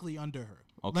directly under her.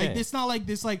 Okay. Like, it's not like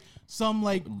this, like some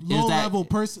like Is low that- level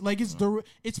person. Like,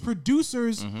 it's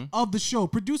producers of the show.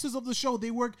 Producers of the show.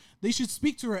 They should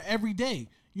speak to her every day.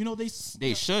 You know, they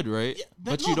should, right?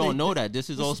 But no, you don't they- know that. This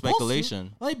is they're all supposed to.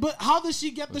 speculation. Like, but how does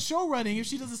she get the show running if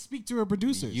she doesn't speak to her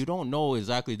producers? You don't know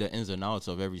exactly the ins and outs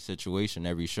of every situation,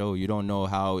 every show. You don't know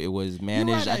how it was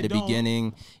managed right, at the I don't. beginning.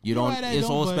 You You're don't. right, I It's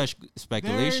don't, all but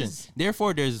speculation. there's-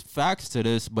 Therefore, there's facts to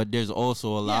this, but there's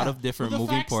also a lot Yeah, of different but the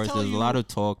moving facts parts. tell There's a you- lot of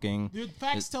talking. The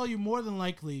facts tell you more than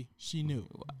likely she knew.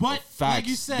 But Facts. like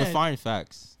you said, Define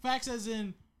facts. facts as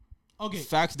in okay.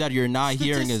 Facts that you're not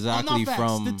hearing exactly not facts,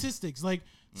 from. statistics. Like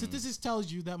statistics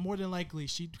tells you that more than likely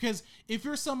because if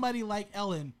you're somebody like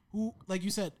Ellen, who like you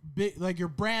said, like your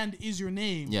brand is your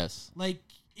name. Yes. Like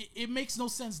it makes no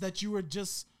sense that you were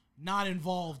just not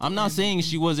involved. I'm not saying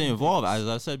she wasn't in involved. things. As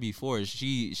I said before,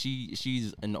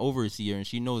 she's an overseer and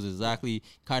she knows exactly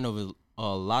kind of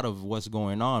a lot of what's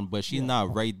going on, but she's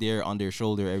not right there on their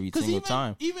shoulder every single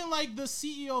time. Even like the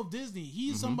CEO of Disney,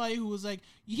 he's somebody who was like,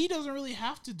 he doesn't really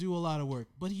have to do a lot of work,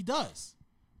 but he does.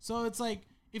 So it's like,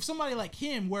 if somebody like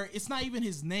him, where it's not even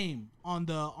his name on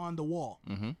the wall,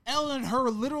 Ellen, her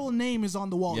literal name is on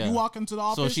the wall. Yeah. You walk into the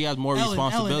office, So she has more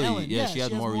responsibility. Ellen. Yeah, she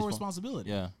has more responsibility.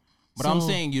 Yeah. But I'm So-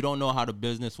 saying you don't know how the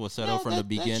business was set No, up from the that's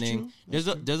beginning.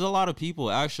 true. There's a lot of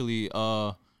people actually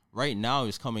right now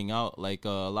is coming out like a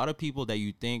lot of people that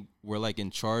you think were like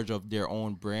in charge of their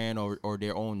own brand or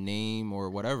their own name or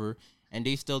whatever, and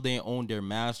they still didn't own their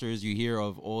masters. You hear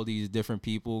of all these different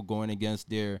people going against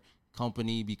their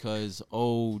company because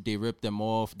they ripped them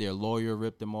off, their lawyer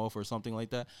ripped them off or something like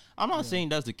that. I'm not saying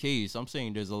that's the case. I'm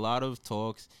saying there's a lot of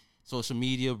talks. Social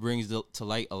media brings to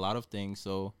light a lot of things,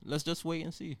 so let's just wait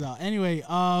and see. So anyway,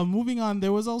 moving on.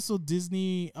 There was also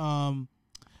Disney.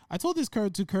 I told this to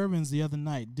Kervins the other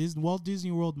night. Walt Disney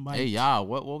World might. Hey, y'all,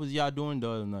 what was y'all doing the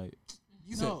other night?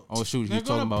 No, Oh shoot, they're he's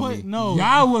talking gonna about put me. no.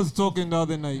 Y'all was talking the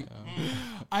other night.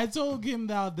 I told him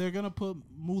that they're gonna put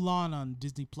Mulan on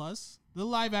Disney Plus. The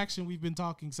live action we've been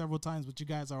talking several times, but you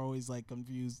guys are always like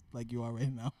confused, like you are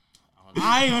right now.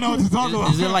 I ain't even know what to talk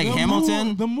about. Is it like The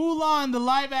Hamilton? the Mulan, the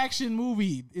live action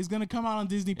movie, is gonna come out on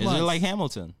Disney Is Plus. it like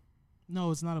Hamilton?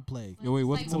 No, it's not a play. Yo, wait,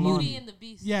 what's like Mulan? Beauty and the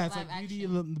Beast. Yeah, it's live like Beauty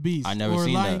action. and the Beast. I never or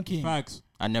seen Lion that. King. Facts.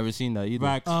 I never seen that either.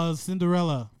 Facts.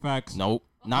 Cinderella. Facts. Nope,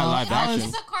 not live Alice- action.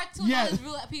 It's a cartoon. Yeah. That is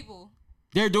real people.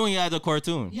 They're doing it as a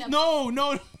cartoon. Yeah. No.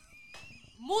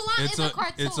 Mulan It's is a a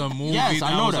cartoon. it's a movie Yes,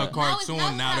 I that know was that. a Now it's- cartoon.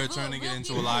 now Now they're it's turning real it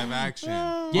into a people. live action.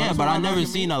 Yeah, but I live never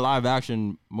action seen a live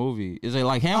action movie. Is it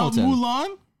like Hamilton?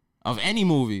 Mulan. Of any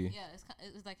movie? Yeah,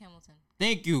 it's like Hamilton.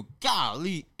 Thank you.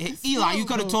 Golly, Eli, you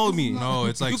could have told me. No,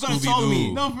 it's like You coulda Scooby told me.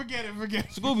 Doo. No, forget it.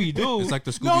 Scooby Doo. It's like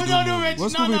the No, Scooby Doo movie. Reggie.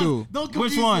 What's No, Scooby-Doo? Don't Which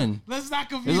confuse it. one? Let's not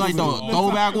confuse It's like the it.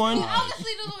 throwback one. You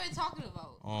obviously don't know what you're talking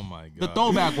about. Oh my god. The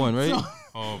throwback one, right?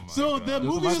 Oh my So god. the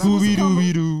movie like was supposed to come,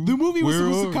 Scooby-Doo. the movie was Where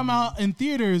supposed are to come out in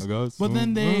theaters, I got but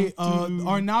then they some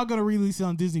are now going to release it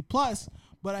on Disney Plus.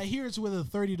 But I hear it's with a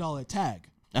 $30 tag.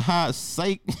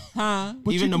 Psych. Huh?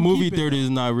 But Even you the can movie keep it, theater is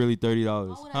not really $30.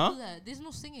 Why would I Huh? do that? There's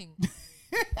no singing.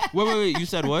 Wait. You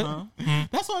said what?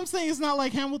 That's what I'm saying. It's not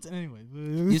like Hamilton. Anyway,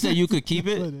 You said you could keep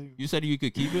But it? anyway. You said you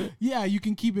could keep it? Yeah, you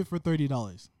can keep it for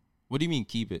 $30. What do you mean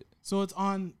keep it? So it's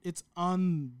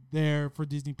on there for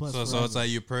Disney Plus. So it's forever. like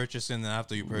you purchase it, and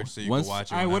after you purchase it, you Once- can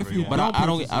watch it. Alright, what whenever if you you But want. I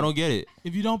purchase don't get it.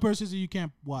 if you don't purchase it, you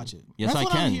can't watch it. Yes, That's I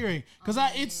what can. I'm hearing because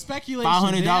it's speculation.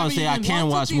 $500 They haven't say I even- can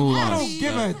watch I Mulan. don't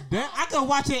give a damn. I could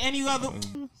watch it any other.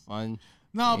 Fine.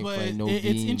 No, Ain't but playing no it's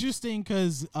games. interesting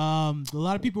because a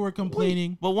lot of people were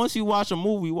complaining. But once you watch a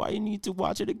movie, why you need to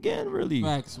watch it again? Really?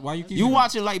 Facts. Why you keep You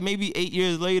watch it like maybe 8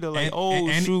 years later, like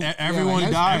And shoot, everyone, Yeah,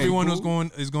 like, everyone that's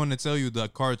is going to tell you the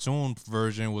cartoon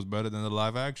version was better than the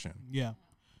live action. Yeah,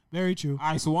 very true.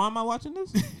 All right, so why am I watching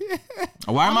this?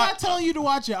 Why I'm am I? not telling you to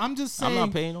watch it. I'm just I'm saying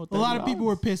not paying no a lot of $30. people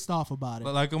were pissed off about it.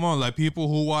 But like, come on, like people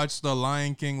who watched the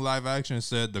Lion King live action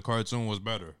said the cartoon was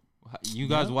better. You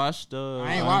guys watched?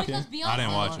 I ain't watching. I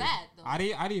didn't watch it. Bad, though. I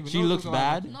didn't even. She know looks it was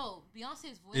like- bad. No,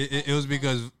 Beyonce's voice. It was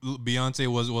because Beyonce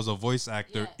was a voice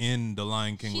actor Yeah. in the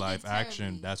Lion King She did live action.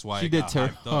 terribly. That's why She it did got ter-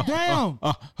 hyped up. Damn.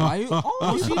 Why you-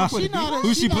 Oh, she not a-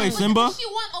 Who she play? not- Simba? She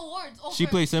won awards. Over, She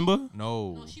played Simba.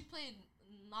 No, No, she played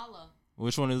Nala.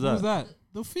 Which one is Who's that? that?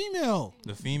 The female.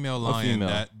 the female lion.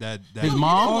 female? That His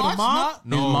mom? Oh, the Watch mom? not-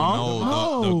 No, His mom?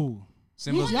 no, No.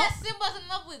 Simba's. One that Simba's in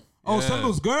love with. Oh, Yeah.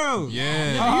 Simba's girl.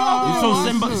 Yeah.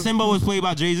 So Simba was played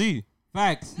by Jay-Z.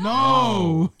 Facts.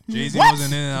 No. Jay-Z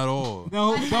wasn't in it at all.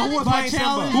 No, who was By playing Simba?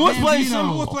 Childish Who was playing Gambino.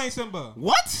 Simba? Who was playing Simba?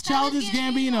 What? Childish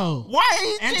Gambino.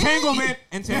 Why? Entanglement.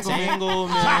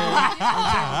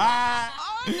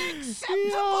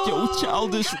 Yo,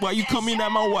 Childish, why you coming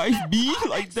at my wife, B,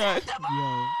 like that?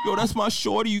 Yo. Yo, that's my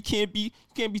shorty. You can't be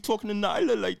talking to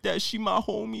Nyla like that. She my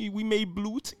homie. We made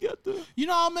blue together. You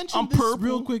know, I'll mention I'm this purple.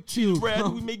 real quick too. Red,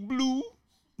 we make blue.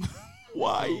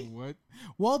 Why? What?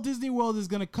 Walt Disney World is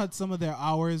gonna cut some of their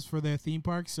hours for their theme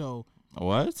park, so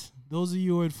What? those of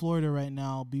you who are in Florida right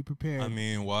now, be prepared. I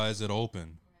mean, why is it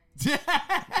open?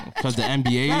 Because the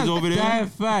NBA is over there.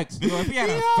 Bad facts. Yo, if we had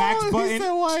a Yo, fax he button,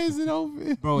 said, why is it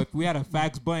open? bro, if we had a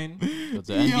fax button, 'Cause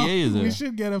the NBA is We there.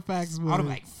 should get a fax I'd button. be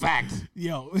like, facts.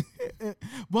 Yo.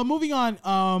 But moving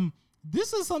on,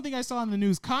 this is something I saw in the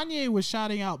news. Kanye was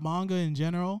shouting out manga in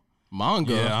general.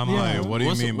 Manga. Yeah, I'm Yeah. like, what do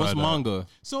you mean by what's that? manga?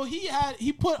 So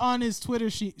he put on his Twitter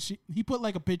he put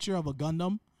like a picture of a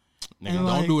Gundam. Nigga, And don't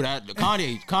like- do that.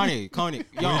 Kanye.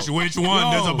 Yo, Which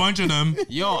one? There's a bunch of them.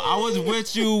 yo, I was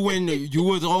with you when you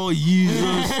was all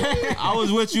Yeezus. I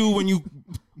was with you when you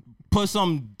put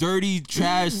some dirty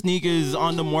trash sneakers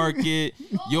on the market.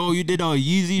 Yo, you did a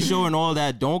Yeezy show and all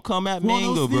that. Don't come at Well,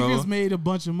 Manga, those sneakers bro. made a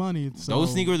bunch of money. So.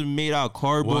 Those sneakers are made out of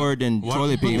cardboard and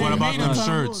toilet paper. What They about made a them ton of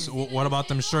shirts? money. What about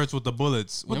them shirts with the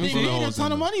bullets? But Let me they see. made a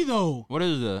ton of money though. What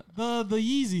is that? The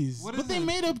Yeezys. What But is they it?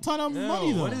 made a ton of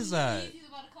money though. What is that? He's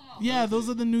about to come out. Yeah, those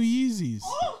are the new Yeezys.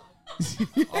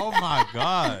 Oh my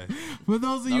god! For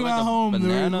those of Not you like at a home, they're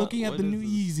banana? looking at What the is new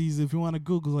this? Yeezys if you want to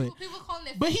Google it. People calling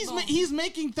it But feet he's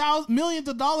making millions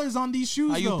of dollars on these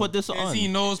shoes. How you though. put this Because on? he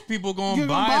knows people You're gonna gonna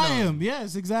buy buy them them.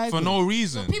 Yes, exactly. for no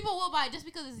reason. People will buy it just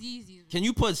because it's Yeezys. Can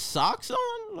you put socks on?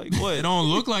 Like what? It don't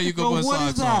look like you could Yo, put what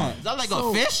is socks that? on. Is that like So-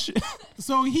 a fish?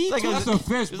 So he Like took- That's a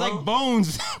fish, It's bro. like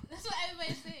bones. That's what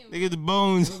everybody's saying. Look at the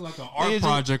bones. It's like an Nigga art just-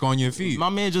 project on your feet. My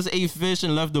man just ate fish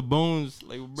and left the bones.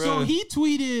 Like, bro. so he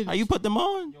tweeted. How you put them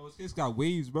on? Yo, it's got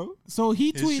waves, bro. So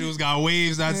he His tweeted. shoes got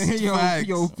waves. That's yo, facts.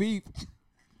 yo, feet.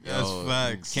 That's Yo,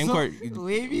 facts. Kim So- Kardashian.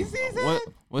 Wavy season.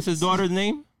 What's his daughter's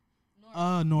name?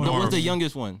 North. No, what's the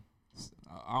youngest one?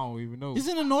 I don't even know. Is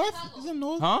it in the North? Is it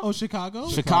North? Huh? Oh, Chicago.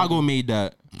 Chicago made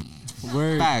that.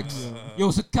 Word. Facts. Yo,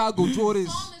 Chicago Jordans.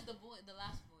 Psalm is the boy, the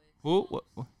last boy. Who?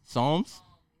 What? Psalms?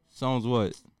 Psalms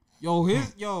what? Yo,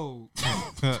 his yo.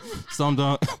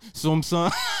 Some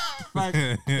son.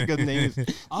 Good names.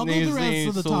 I'll go through the rest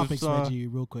of the topics, Reggie,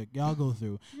 real quick. Yeah, I'll go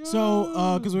through.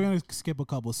 So, because we're gonna skip a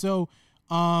couple. So,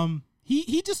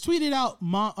 he just tweeted out,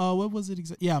 what was it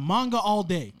exactly? Yeah, manga all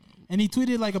day, and he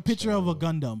tweeted like a picture of a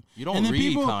Gundam. You don't and then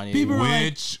read Kanye. People were like,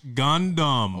 Which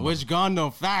Gundam? Which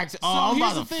Gundam? Facts. Oh, So I'm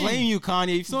here's about to the thing. flame you,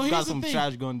 Kanye. so You here's got the some thing.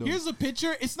 trash Gundam. Here's a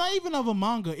picture. It's not even of a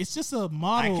manga. It's just a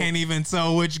model. I can't even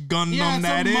tell which Gundam Yeah, it's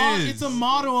that a is. It's a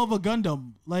model of a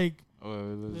Gundam. Like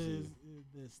Let's see.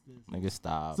 this. Nigga,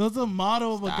 stop. So it's a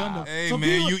model of a Gundam. Hey so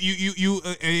man, people-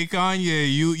 hey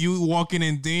Kanye, you walking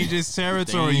in dangerous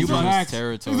territory. You Dangerous about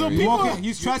territory. So people- Walking,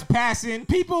 he's trespassing.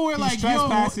 People were He's like, "Yo,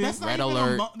 trespassing. that's not, Red even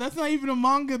alert. that's not even a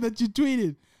manga that you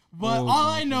tweeted." But Oh, all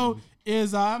my I know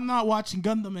is I'm not watching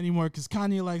Gundam anymore because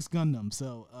Kanye likes Gundam.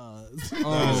 So, Oh,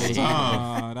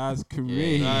 tough. that's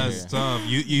crazy. That's tough.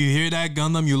 You hear that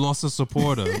Gundam? You lost a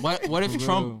supporter. What if For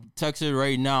Trump real. texted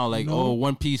right now, like, No. oh,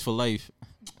 One Piece for life?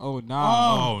 Oh,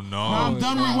 nah. Oh no. now I'm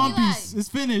done with Eli, One Eli. Piece. It's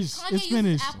finished. Kanye It's uses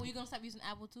finished. Apple. You gonna stop using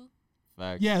Apple too?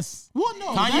 Facts. Yes. Well, no.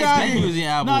 Kanye's that's been different. using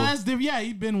Apple. No, that's different. Yeah,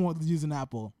 he's been using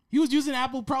Apple. He was using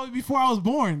Apple probably before I was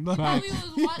born. Facts. Probably was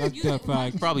watching That's using that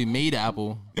fact. Probably made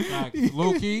Apple. Facts.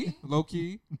 Low key. Low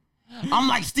key. I'm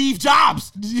like Steve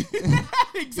Jobs.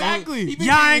 Exactly.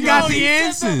 Y'all ain't got He the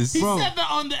said that- answers. He Bro. said that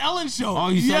on the Ellen show. Oh,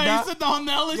 he said yeah, that? he said that on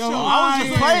the Ellen Yo, show. I was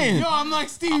just playing. Yo, I'm like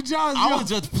Steve Jobs. I yo. was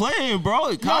just playing,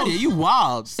 bro. Kanye, you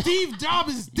wild. Steve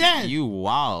Jobs is dead. You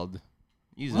wild.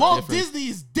 He's a Walt different- Disney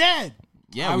is dead.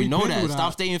 Yeah, How we we know been that. through Stop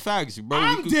that? stating facts, bro. We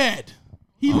I'm could- dead.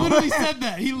 He literally said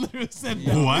that. He literally said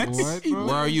that. What? What, bro?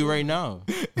 Where are you right now?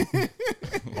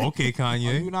 Okay, Are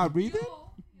you Kanye. not breathing?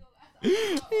 Yo,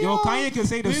 Yo, Kanye can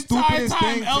say the The entire stupidest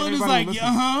time, things. Ellen is everybody like,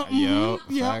 listen. Yo,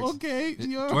 yeah, facts. okay.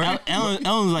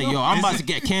 Ellen's like, yo, I'm about to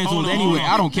get canceled Hold on, anyway. hold on.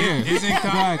 I don't care.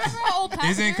 Isn't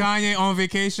Isn't Kanye on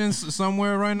vacation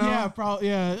somewhere right now? Yeah, probably.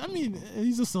 Yeah, I mean,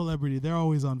 he's a celebrity. They're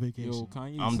always on vacation. Yo,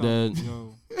 Kanye. I'm something. dead.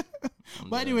 Yo.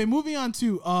 But anyway, moving on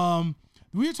to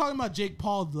we were talking about Jake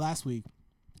Paul last week.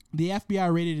 The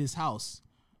FBI raided his house.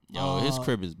 Yo, his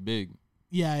crib is big.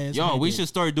 Yeah, it's Yo, really we big. should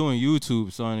start doing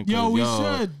YouTube, son. 'cause, Yo, we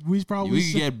yo, should. We probably We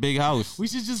should. could get big house. We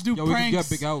should just do Yo, we could pranks.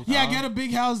 get big house. Yeah, get a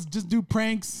big house. Just do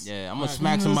pranks. Yeah, I'm gonna Right.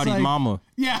 smack It's somebody's like- mama.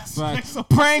 Yes. Facts.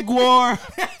 Prank war.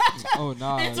 Oh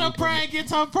nah. It's you a can- prank.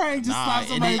 It's a prank. Just Nah, slap and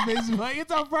somebody's then- face. Like,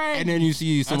 it's a prank. And then you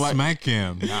see That's somebody. smack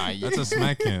cam. Nah, That's a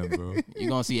smack cam, bro. You're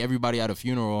gonna see everybody at a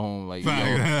funeral home. Like, yo,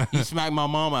 Fact. he smacked my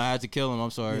mama. I had to kill him.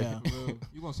 I'm sorry. yeah. Well,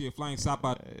 you gonna see a flying sap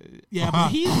out. Yeah, but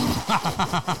he's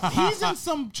in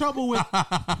some trouble with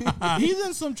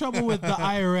the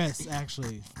IRS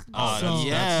actually. So-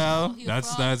 yeah. That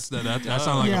sounds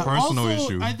like a personal also,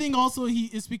 issue. I think also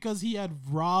it's because he had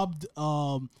robbed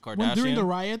during Kardashian? the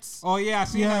riots. Oh yeah, I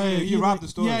see. He robbed the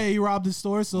store. Yeah, he robbed the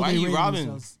store. So Why they he raided robbing?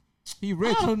 themselves. He I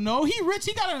rich. don't know. He rich.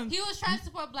 He got a. He was trying to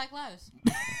support Black Lives.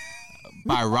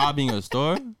 By robbing a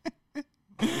store.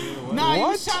 Nah, he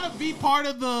was trying to be part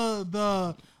of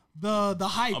the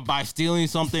hype. By stealing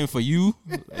something for you.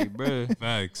 Like, bruh.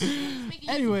 Facts. Making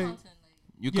Anyway. YouTube content,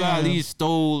 You could Yeah. at least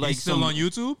stole like He's still some, on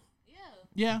YouTube?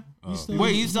 Yeah.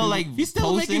 Wait, he's still like he's still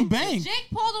posting? making bank. Jake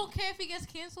Paul don't care if he gets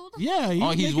canceled. Yeah. Oh,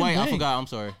 he's making white. I bank. forgot. I'm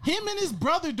sorry. Him and his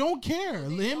brother don't care.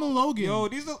 Him and Logan. Yo,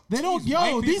 these are they don't. these Yo,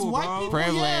 white these people, white bro. people.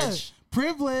 Privilege. Yeah.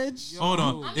 Privilege. Hold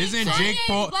on. I mean, Isn't Kanye Jake is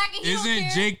Paul black and he don't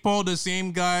care. Jake Paul the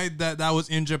same guy that was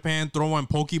in Japan throwing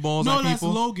Pokeballs No, at that's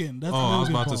people? Logan. That's Oh, I was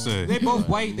Logan about Paul. to say. They both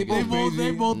white. They both crazy.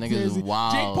 They both Niggas is crazy.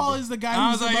 wild. Jake Paul is the guy.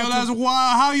 I who's was like, yo, about that's to-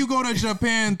 wild. How you go to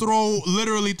Japan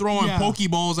literally throwing Yeah.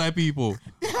 Pokeballs at people?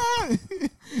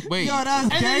 Wait. Yo,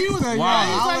 that's And then he was, gangster. Wow.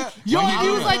 he was like, Why yo, he and he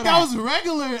do was that? like, that was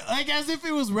regular, like as if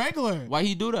it was regular. Why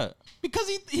he do that? Because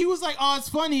he was like, oh, it's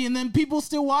funny, and then people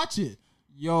still watch it.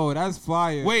 Yo, that's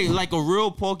fire. Wait, like a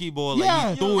real Pokeball. Like Yeah,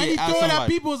 he threw and it he at threw it at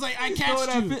somebody. people. It's like I threw catched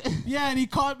it at you. Yeah, and he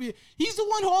caught me. He's the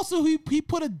one who also he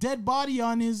put a dead body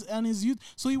on his youth.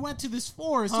 So he went to this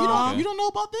forest. Okay. You don't know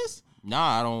about this?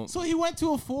 Nah, I don't. So he went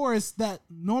to a forest that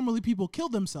normally people kill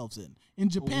themselves in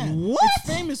Japan. What? It's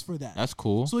famous for that. That's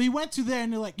cool. So he went to there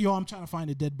and they're like, yo, I'm trying to find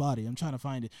a dead body. I'm trying to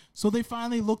find it. So they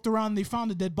finally looked around. They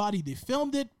found a dead body. They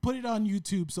filmed it, put it on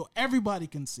YouTube so everybody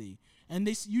can see. And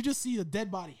you just see a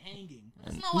dead body hanging.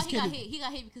 That's not why This he got kid- hit. He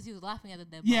got hit because he was laughing at the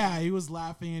dead body. Yeah, he was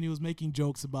laughing and he was making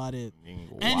jokes about it. And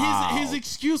Wow. his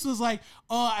excuse was like,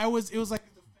 oh, it was like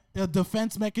a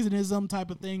defense mechanism type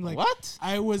of thing. Like What?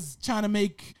 I was trying to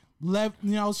make I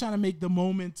was trying to make the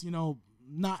moment,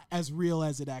 not as real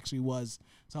as it actually was.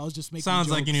 So I was just making Sounds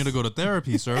like you need to go to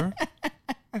therapy, sir.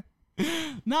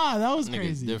 Nah, that was Nigga's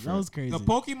crazy. That different. was crazy. The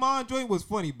Pokemon joint was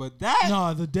funny, but that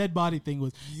No, the dead body thing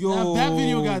was Yo. that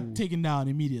video got taken down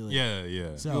immediately.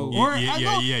 Yeah. So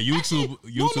Yeah. YouTube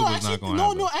was not going to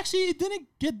have No, it. actually it didn't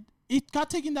get it got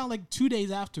taken down like 2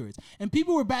 days afterwards. And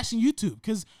people were bashing YouTube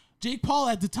because Jake Paul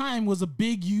at the time was a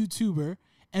big YouTuber.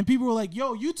 And people were like,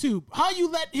 yo, YouTube, how you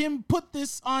let him put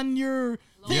this on your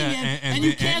thing and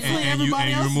you canceling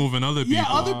everybody else? And removing other people. Yeah,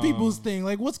 other people's thing.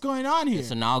 Like, what's going on here?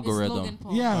 It's an It's algorithm. Logan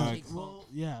Paul. Yeah, Jake Paul. well,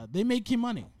 yeah, they make him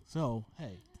money. So,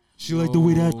 hey. she like the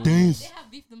way that They dance.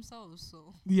 have beef themselves,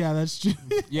 so. Yeah, that's true.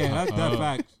 Yeah, that's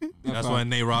fact. That's why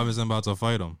Nate Robinson about to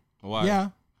fight him. Why? Yeah.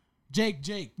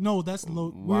 Jake. No, that's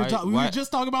Logan. We Why- were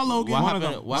just talking about Logan. What One of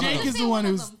happened? them. What Jake happened? is the one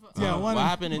who's Yeah, one what of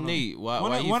happened to Nate? Why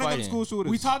One you of them fighting? school shooters.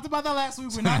 We talked about that last week.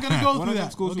 We're not gonna go One through of them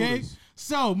that. school Okay. shooters.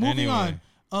 So moving Anyway.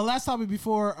 on. Last topic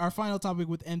before our final topic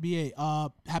with NBA.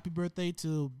 Happy birthday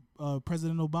to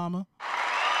President Obama.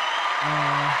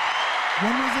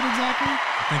 When was it exactly?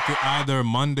 I think it either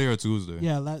Monday or Tuesday.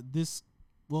 Yeah,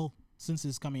 since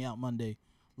it's coming out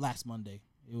last Monday,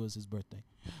 it was his birthday.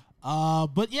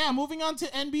 But yeah, moving on to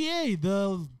NBA.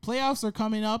 The playoffs are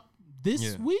coming up this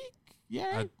Yeah. week.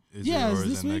 Yeah, Is yeah, it, it's or is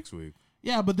this it week. next week?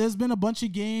 Yeah, but there's been a bunch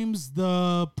of games.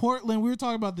 The Portland, we were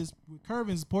talking about this with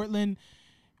Curvins. Portland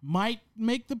might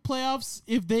make the playoffs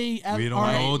if they We don't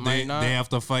are. know. Might They not. have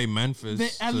to fight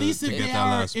Memphis. At least if to they get that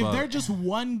are, last if spot. they're just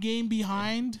one game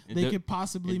behind, they de- could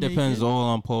possibly It make depends it. all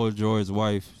on Paul George's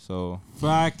wife, so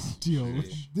Fact. Yo,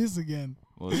 this again.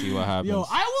 we'll see what happens. Yo,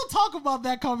 I will talk about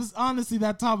that honestly,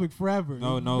 that topic forever.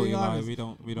 No, being Eli, honest. we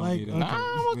don't Like, need it. okay. Nah,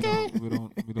 I'm okay. We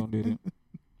don't need it.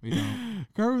 We don't.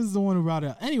 Curvin's the one who brought it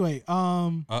up. Anyway,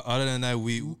 Other than that,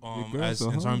 we girls as are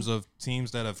in home. terms of teams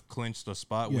that have clinched the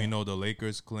spot, Yeah. we know the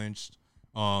Lakers clinched.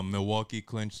 Milwaukee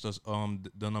clinched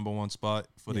the number one spot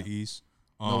for the Yeah. East.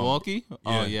 Milwaukee? Oh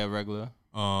yeah. yeah, regular.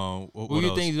 What Who you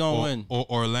else? think is gonna win?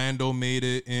 Orlando made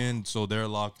it in, so they're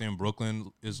locked in.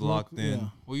 Brooklyn is locked in. Yeah.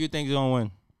 Who you think is gonna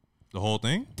win? The whole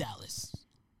thing. Dallas.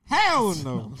 Hell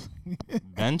no.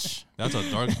 Bench? That's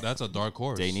a dark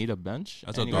horse. They need a bench.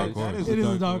 That's a Anyways. dark horse. It is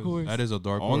a dark horse. That is a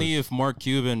dark Only horse. if Mark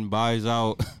Cuban buys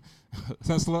out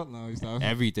Tesla? No, he's not.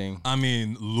 everything. I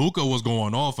mean, Luka was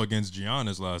going off against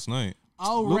Giannis last night.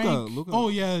 I'll Luka- rank. Luka- Oh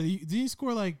yeah, did he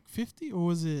score like 50 or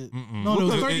was it? Mm-mm. No, it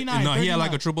was Luka- 39. No, he had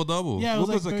like 39. a triple double. Yeah, it was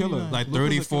Luka's like a killer. 39. Like Luka's a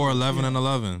 34, killer. 11, Yeah. and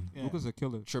 11. Yeah. Luka's a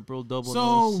killer. Triple double.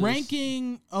 So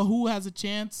ranking who has a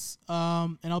chance,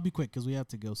 and I'll be quick because we have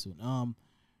to go soon.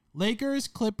 Lakers,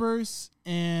 Clippers,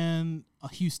 and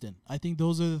Houston. I think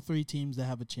those are the three teams that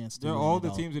have a chance to They're win all it the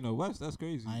all. teams in the West. That's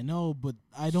crazy. I know, but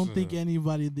I don't think Shit.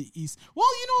 anybody in the East. Well,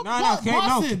 you know, Nah, no,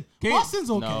 Boston. Kate- Boston's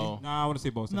okay. No. Nah, I want to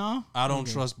say Boston. No. I don't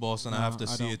Okay. trust Boston. I No, have to I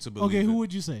see don't. it to believe Okay, who it.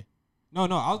 would you say? No,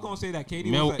 I was gonna say that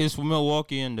KD was like, It's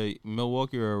Milwaukee and the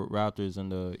Milwaukee or Raptors in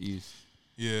the East.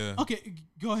 Yeah. Okay,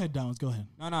 go ahead, Downs. Go ahead.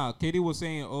 no. KD was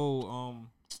saying,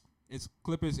 it's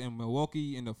Clippers and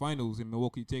Milwaukee in the finals, and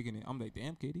Milwaukee taking it. I'm like,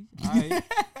 damn, KD. All right.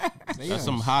 Say That's yes.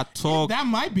 some hot talk. That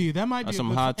might be. That might That's be. some a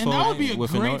good, hot and that talk would be a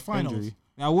with an great finals. injury.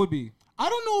 That would be. I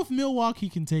don't know if Milwaukee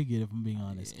can take it. If I'm being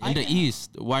honest, In the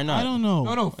East, why not? I don't know.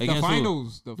 No, the Against who?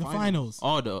 finals. The The finals. finals.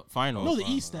 Oh, the finals. No, the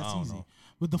Finals. East. That's I don't easy. know.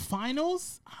 But the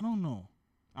finals, I don't know.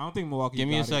 I don't think Milwaukee. Give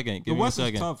me a got it. second. The Give me a West is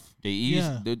second. tough. The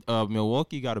East, Yeah.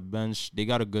 Milwaukee got a bench. They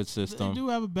got a good They system. do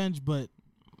have a bench, but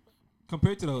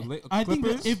Compared to the I think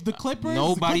Clippers, that if the Clippers,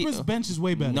 Nobody- the Clippers bench is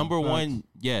way better. Number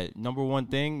Facts. number one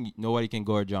thing, nobody can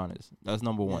guard Giannis. That's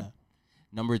number one. Yeah.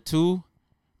 Number two,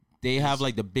 they have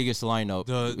like the biggest lineup.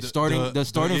 The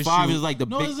starting five issue- is like the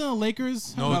No, big. isn't the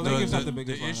Lakers? No, No, the, Lakers the, have the the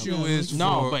biggest lineup. issue Yeah, is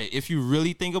No, for, but if you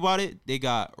really think about it, they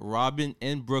got Robin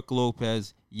and Brooke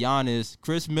Lopez, Giannis,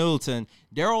 Chris Middleton.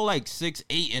 They're all like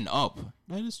 6'8" and up.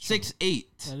 That is true. 6'8".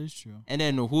 That is true. And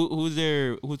then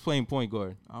who's playing point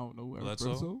guard? I don't know. Eric Bledsoe?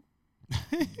 Bledsoe?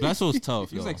 Bledsoe's tough.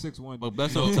 He's though. like 6'1". But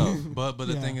Bledsoe's tough. but the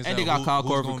Yeah. thing is And that they got Kyle who's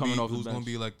Korver gonna coming be, off the who's gonna bench.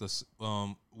 be like this?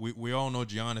 We all know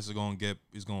Giannis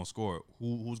is gonna score.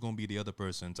 Who's gonna be the other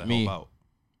person to Me. help out?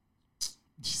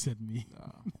 She said me.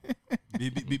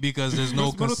 Because there's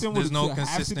no Chris Middleton there's no would have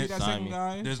to be consistent that second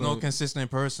guy, there's no but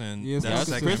consistent person. Yeah, it's that's not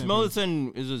second. Chris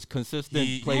consistent. Middleton is a consistent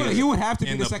He player. He would have to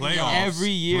be In the the second playoffs. guy. Every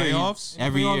year, Playoffs?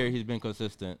 every Playoff- year he's been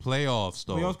consistent. Playoffs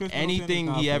though. Playoffs, Chris Middleton Anything is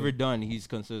not he fair. ever done, he's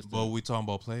consistent. But we talking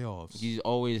about playoffs. He's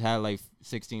always had like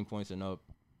 16 points and up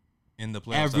In the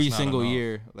playoffs every that's not single enough.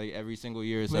 year, like every single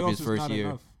year except Playoffs his is first not year.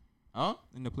 enough. Huh?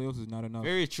 In the playoffs is not enough.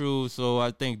 Very true. So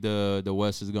I think the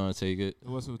West is gonna take it.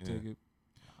 The West would Yeah. take it.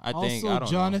 I think. Also, I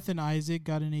don't Jonathan Isaac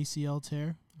got an ACL tear.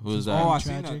 know. Who's Oh, that? I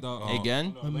seen Tragic. that though.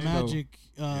 Again? The Orlando. Magic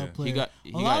Yeah. player. He got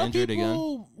a lot of injured again.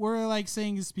 people were like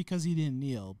saying it's because he didn't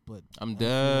kneel, but I'm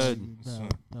dead.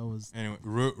 that was Anyway,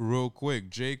 real quick,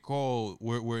 J. Cole,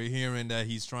 we're hearing that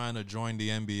he's trying to join the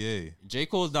NBA. J.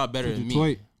 Cole's not better than me.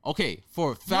 Detroit. Okay,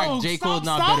 for a fact, Yo, J. stop- Cole's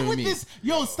not stop better than with me. This.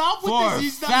 Yo, stop with For this. a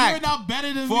He's not, fact. you're not better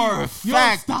than me. For a Yo,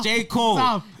 fact, stop. J. Cole.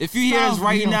 Stop. If you hear us Stop,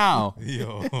 right yo. now,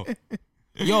 Yo,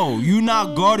 yo, you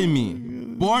not guarding me.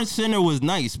 Born Center was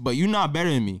nice, but you not better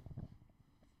than me.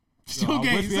 Yo, I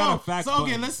Okay, wish we had a so, fact okay,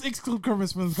 button. let's exclude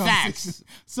Kermit from the Facts. conversation.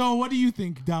 So, what do you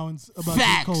think, Downs, about J.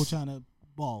 Facts. Cole trying to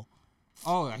ball?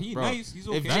 Oh, he Bro, nice. He's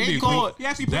if okay. J. be Cole, cool. He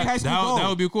actually played high school ball. that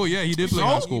would be cool. Yeah, he did play So?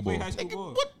 high He school ball. played high school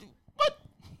ball. what?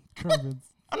 Kermit.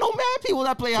 I know mad people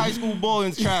that play high school ball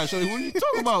and trash. Like, what are you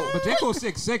talking about? But J. Cole's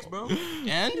 6'6", bro.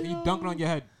 And He dunking on your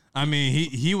head. I mean,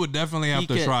 he would definitely have He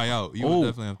to can- try out. You would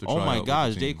definitely have to try out. oh my with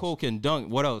gosh, the J. teams. Cole can dunk.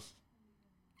 What else?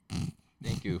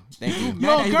 Thank you. Mad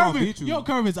Yo, that he gonna Kermit. beat you. Yo,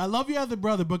 Kermit, I love you as a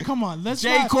brother, but come on. Let's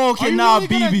J. not- Cole are cannot you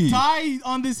really gonna BB. die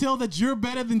on this hill that you're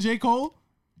better than J. Cole?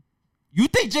 You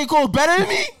think J. Cole better than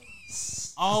me?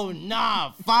 Oh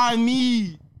nah, find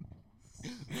me.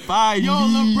 Find Yo,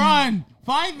 me. LeBron,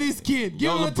 find this kid. Give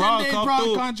Yo, him a LeBron, 10-day come broad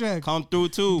through. contract. Come through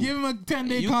too. Give him a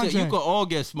 10-day you contract. could all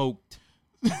get smoked.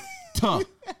 Tough.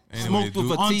 Anyway, Smoked with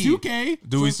do- on fatigue. 2K.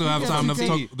 Do we still have time to 2K.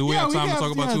 talk? Do we Yeah, have we time to got-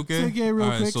 talk about yeah, 2K? 2K real All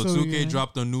right, quick, so so 2K yeah.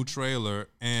 dropped a new trailer,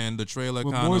 and the trailer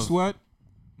With kind more of sweat.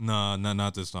 Nah,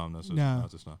 not this time. That's Nah.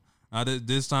 not this time.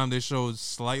 This time they showed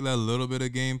slightly a little bit of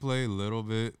gameplay, a little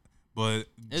bit, but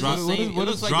It's drop, the same, it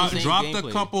looks like the same dropped gameplay.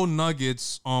 a couple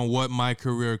nuggets on what my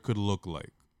career could look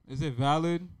like. Is it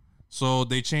valid? So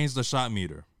they changed the shot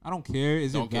meter. I don't care.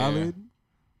 Is Don't it care. valid?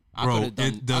 I Bro, could've done-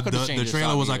 I the could've changed trailer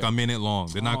shot was like meter. a minute long.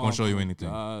 They're not gonna show you my anything.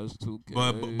 Gosh,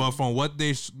 2K. But from what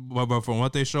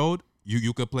they showed,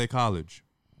 you could play college.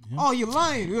 Oh, you're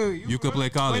lying. You could play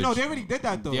Wait, college. no, they already did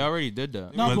that though. They already did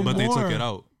that. No, but they took more. it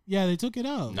out. Yeah, they took it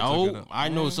out. took it No, out. I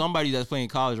know somebody that's playing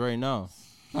college right now.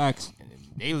 Facts.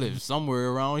 They live somewhere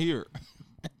around here.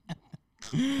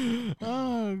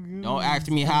 Oh, Don't ask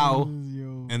me how.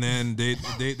 And then they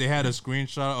had a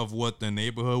screenshot of what the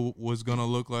neighborhood was gonna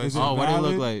look like. Oh, what it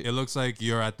look like? It looks like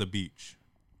you're at the beach.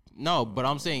 No, but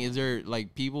I'm saying, is there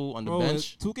like people on the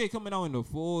bench? 2K coming out in the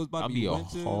fall. It's about to be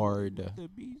winter. Hard.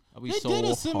 They did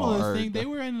a similar thing. They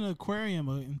were in an aquarium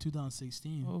in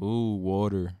 2016. Ooh,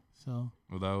 water. So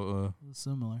without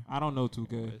similar. I don't know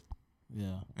 2K.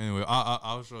 Yeah. Anyway,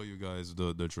 I'll show you guys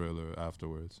the trailer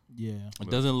afterwards. Yeah. It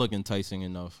doesn't look enticing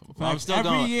enough. I'm still every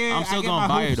gonna year I'm still I get gonna my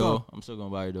buy it hopes though. up. I'm still gonna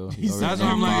buy it though. He said That's what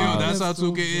I'm like, yo. That's how That's 2K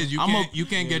so is. good. You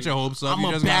can't get your hopes up. I'm You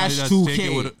a just gotta bash take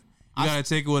it 2K. with you gotta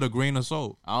take it with a grain of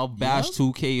salt. I'll bash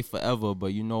 2K forever, but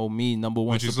you know me, number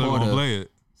one But you still gonna supporter. play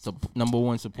it. Number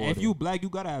one supporter. If you black, you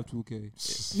gotta have 2K.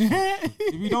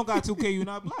 If you don't got 2K, you're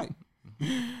not black.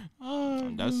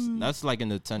 that's like in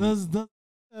the 10. Does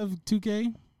have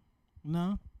 2K?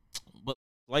 No. But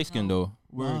light skin though.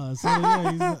 So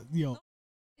yeah, yo.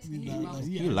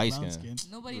 You light skin.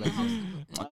 Nobody knows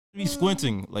how to Be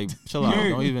squinting. Like chill out.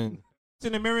 Don't even.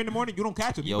 In the mirror in the morning, you don't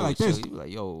catch it. You Yo, be like chill. this. You be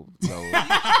like yo. You feel me?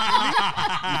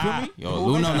 Yo,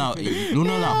 Luna not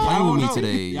playing with me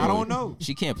today. Y'all don't know.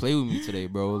 She can't play with me today,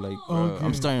 bro. Like, bro, Okay.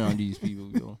 I'm starting on these people,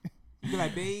 yo. You be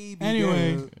like, baby.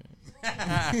 Anyway.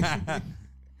 girl.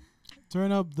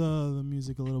 Turn up the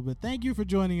music a little bit. Thank you for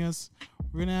joining us.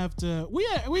 We're gonna have to. We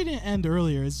didn't end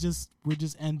earlier. It's just we're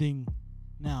just ending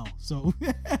now. So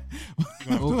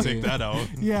Take that out.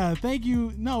 yeah. Thank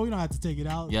you. No, we don't have to take it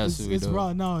out. Yes, we it's do.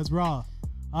 raw. No, it's raw.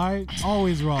 All right,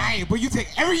 always raw. Aight, but you take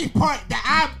every part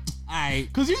that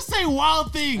Aight. Cause you say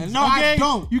wild things. No, I okay?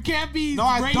 don't. You can't be No,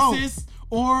 I don't. racist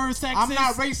or sexist. I'm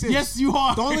not racist. Yes, you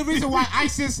are. The only reason why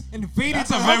ISIS invaded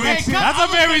That's a the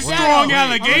very country- strong wait,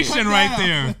 allegation wait. right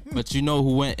there. But you know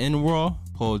who went in raw?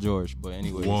 Paul George. But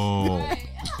anyway. Whoa.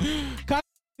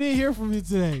 Didn't hear from you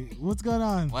today. What's going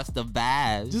on? What's the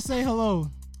badge? Just say hello.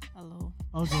 Hello.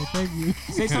 Okay, thank you.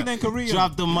 Say something in Korean.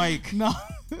 drop the mic. No.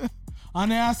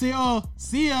 안녕하세요.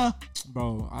 See ya.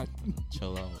 Bro,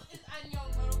 Chill out.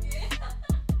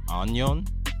 Onion?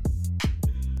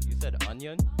 You said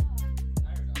onion?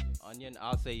 Onion,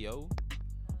 I'll say yo.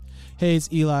 Hey, it's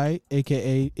Eli,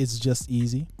 aka It's Just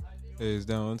Easy. Hey, it's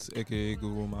Downs, aka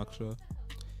Google Maksha.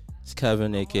 It's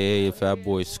Kevin, aka Fat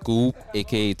Boy Scoop,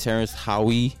 aka Terrence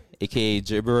Howie, aka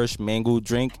Gibberish Mango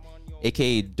Drink,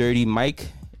 aka Dirty Mike,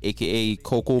 aka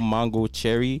Coco Mango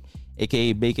Cherry,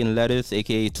 aka Bacon Lettuce,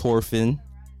 aka Torfin.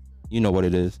 You know what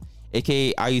it is.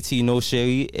 Aka IET No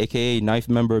Sherry, aka Knife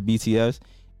Member BTS.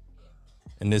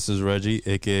 And this is Reggie,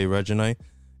 aka Reginite.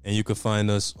 And you can find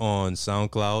us on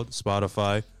SoundCloud,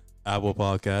 Spotify, Apple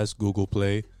Podcasts, Google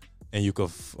Play. And you can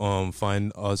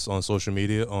find us on social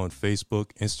media on Facebook,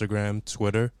 Instagram,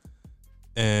 Twitter,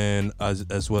 and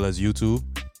as well as YouTube.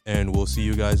 And we'll see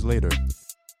you guys later.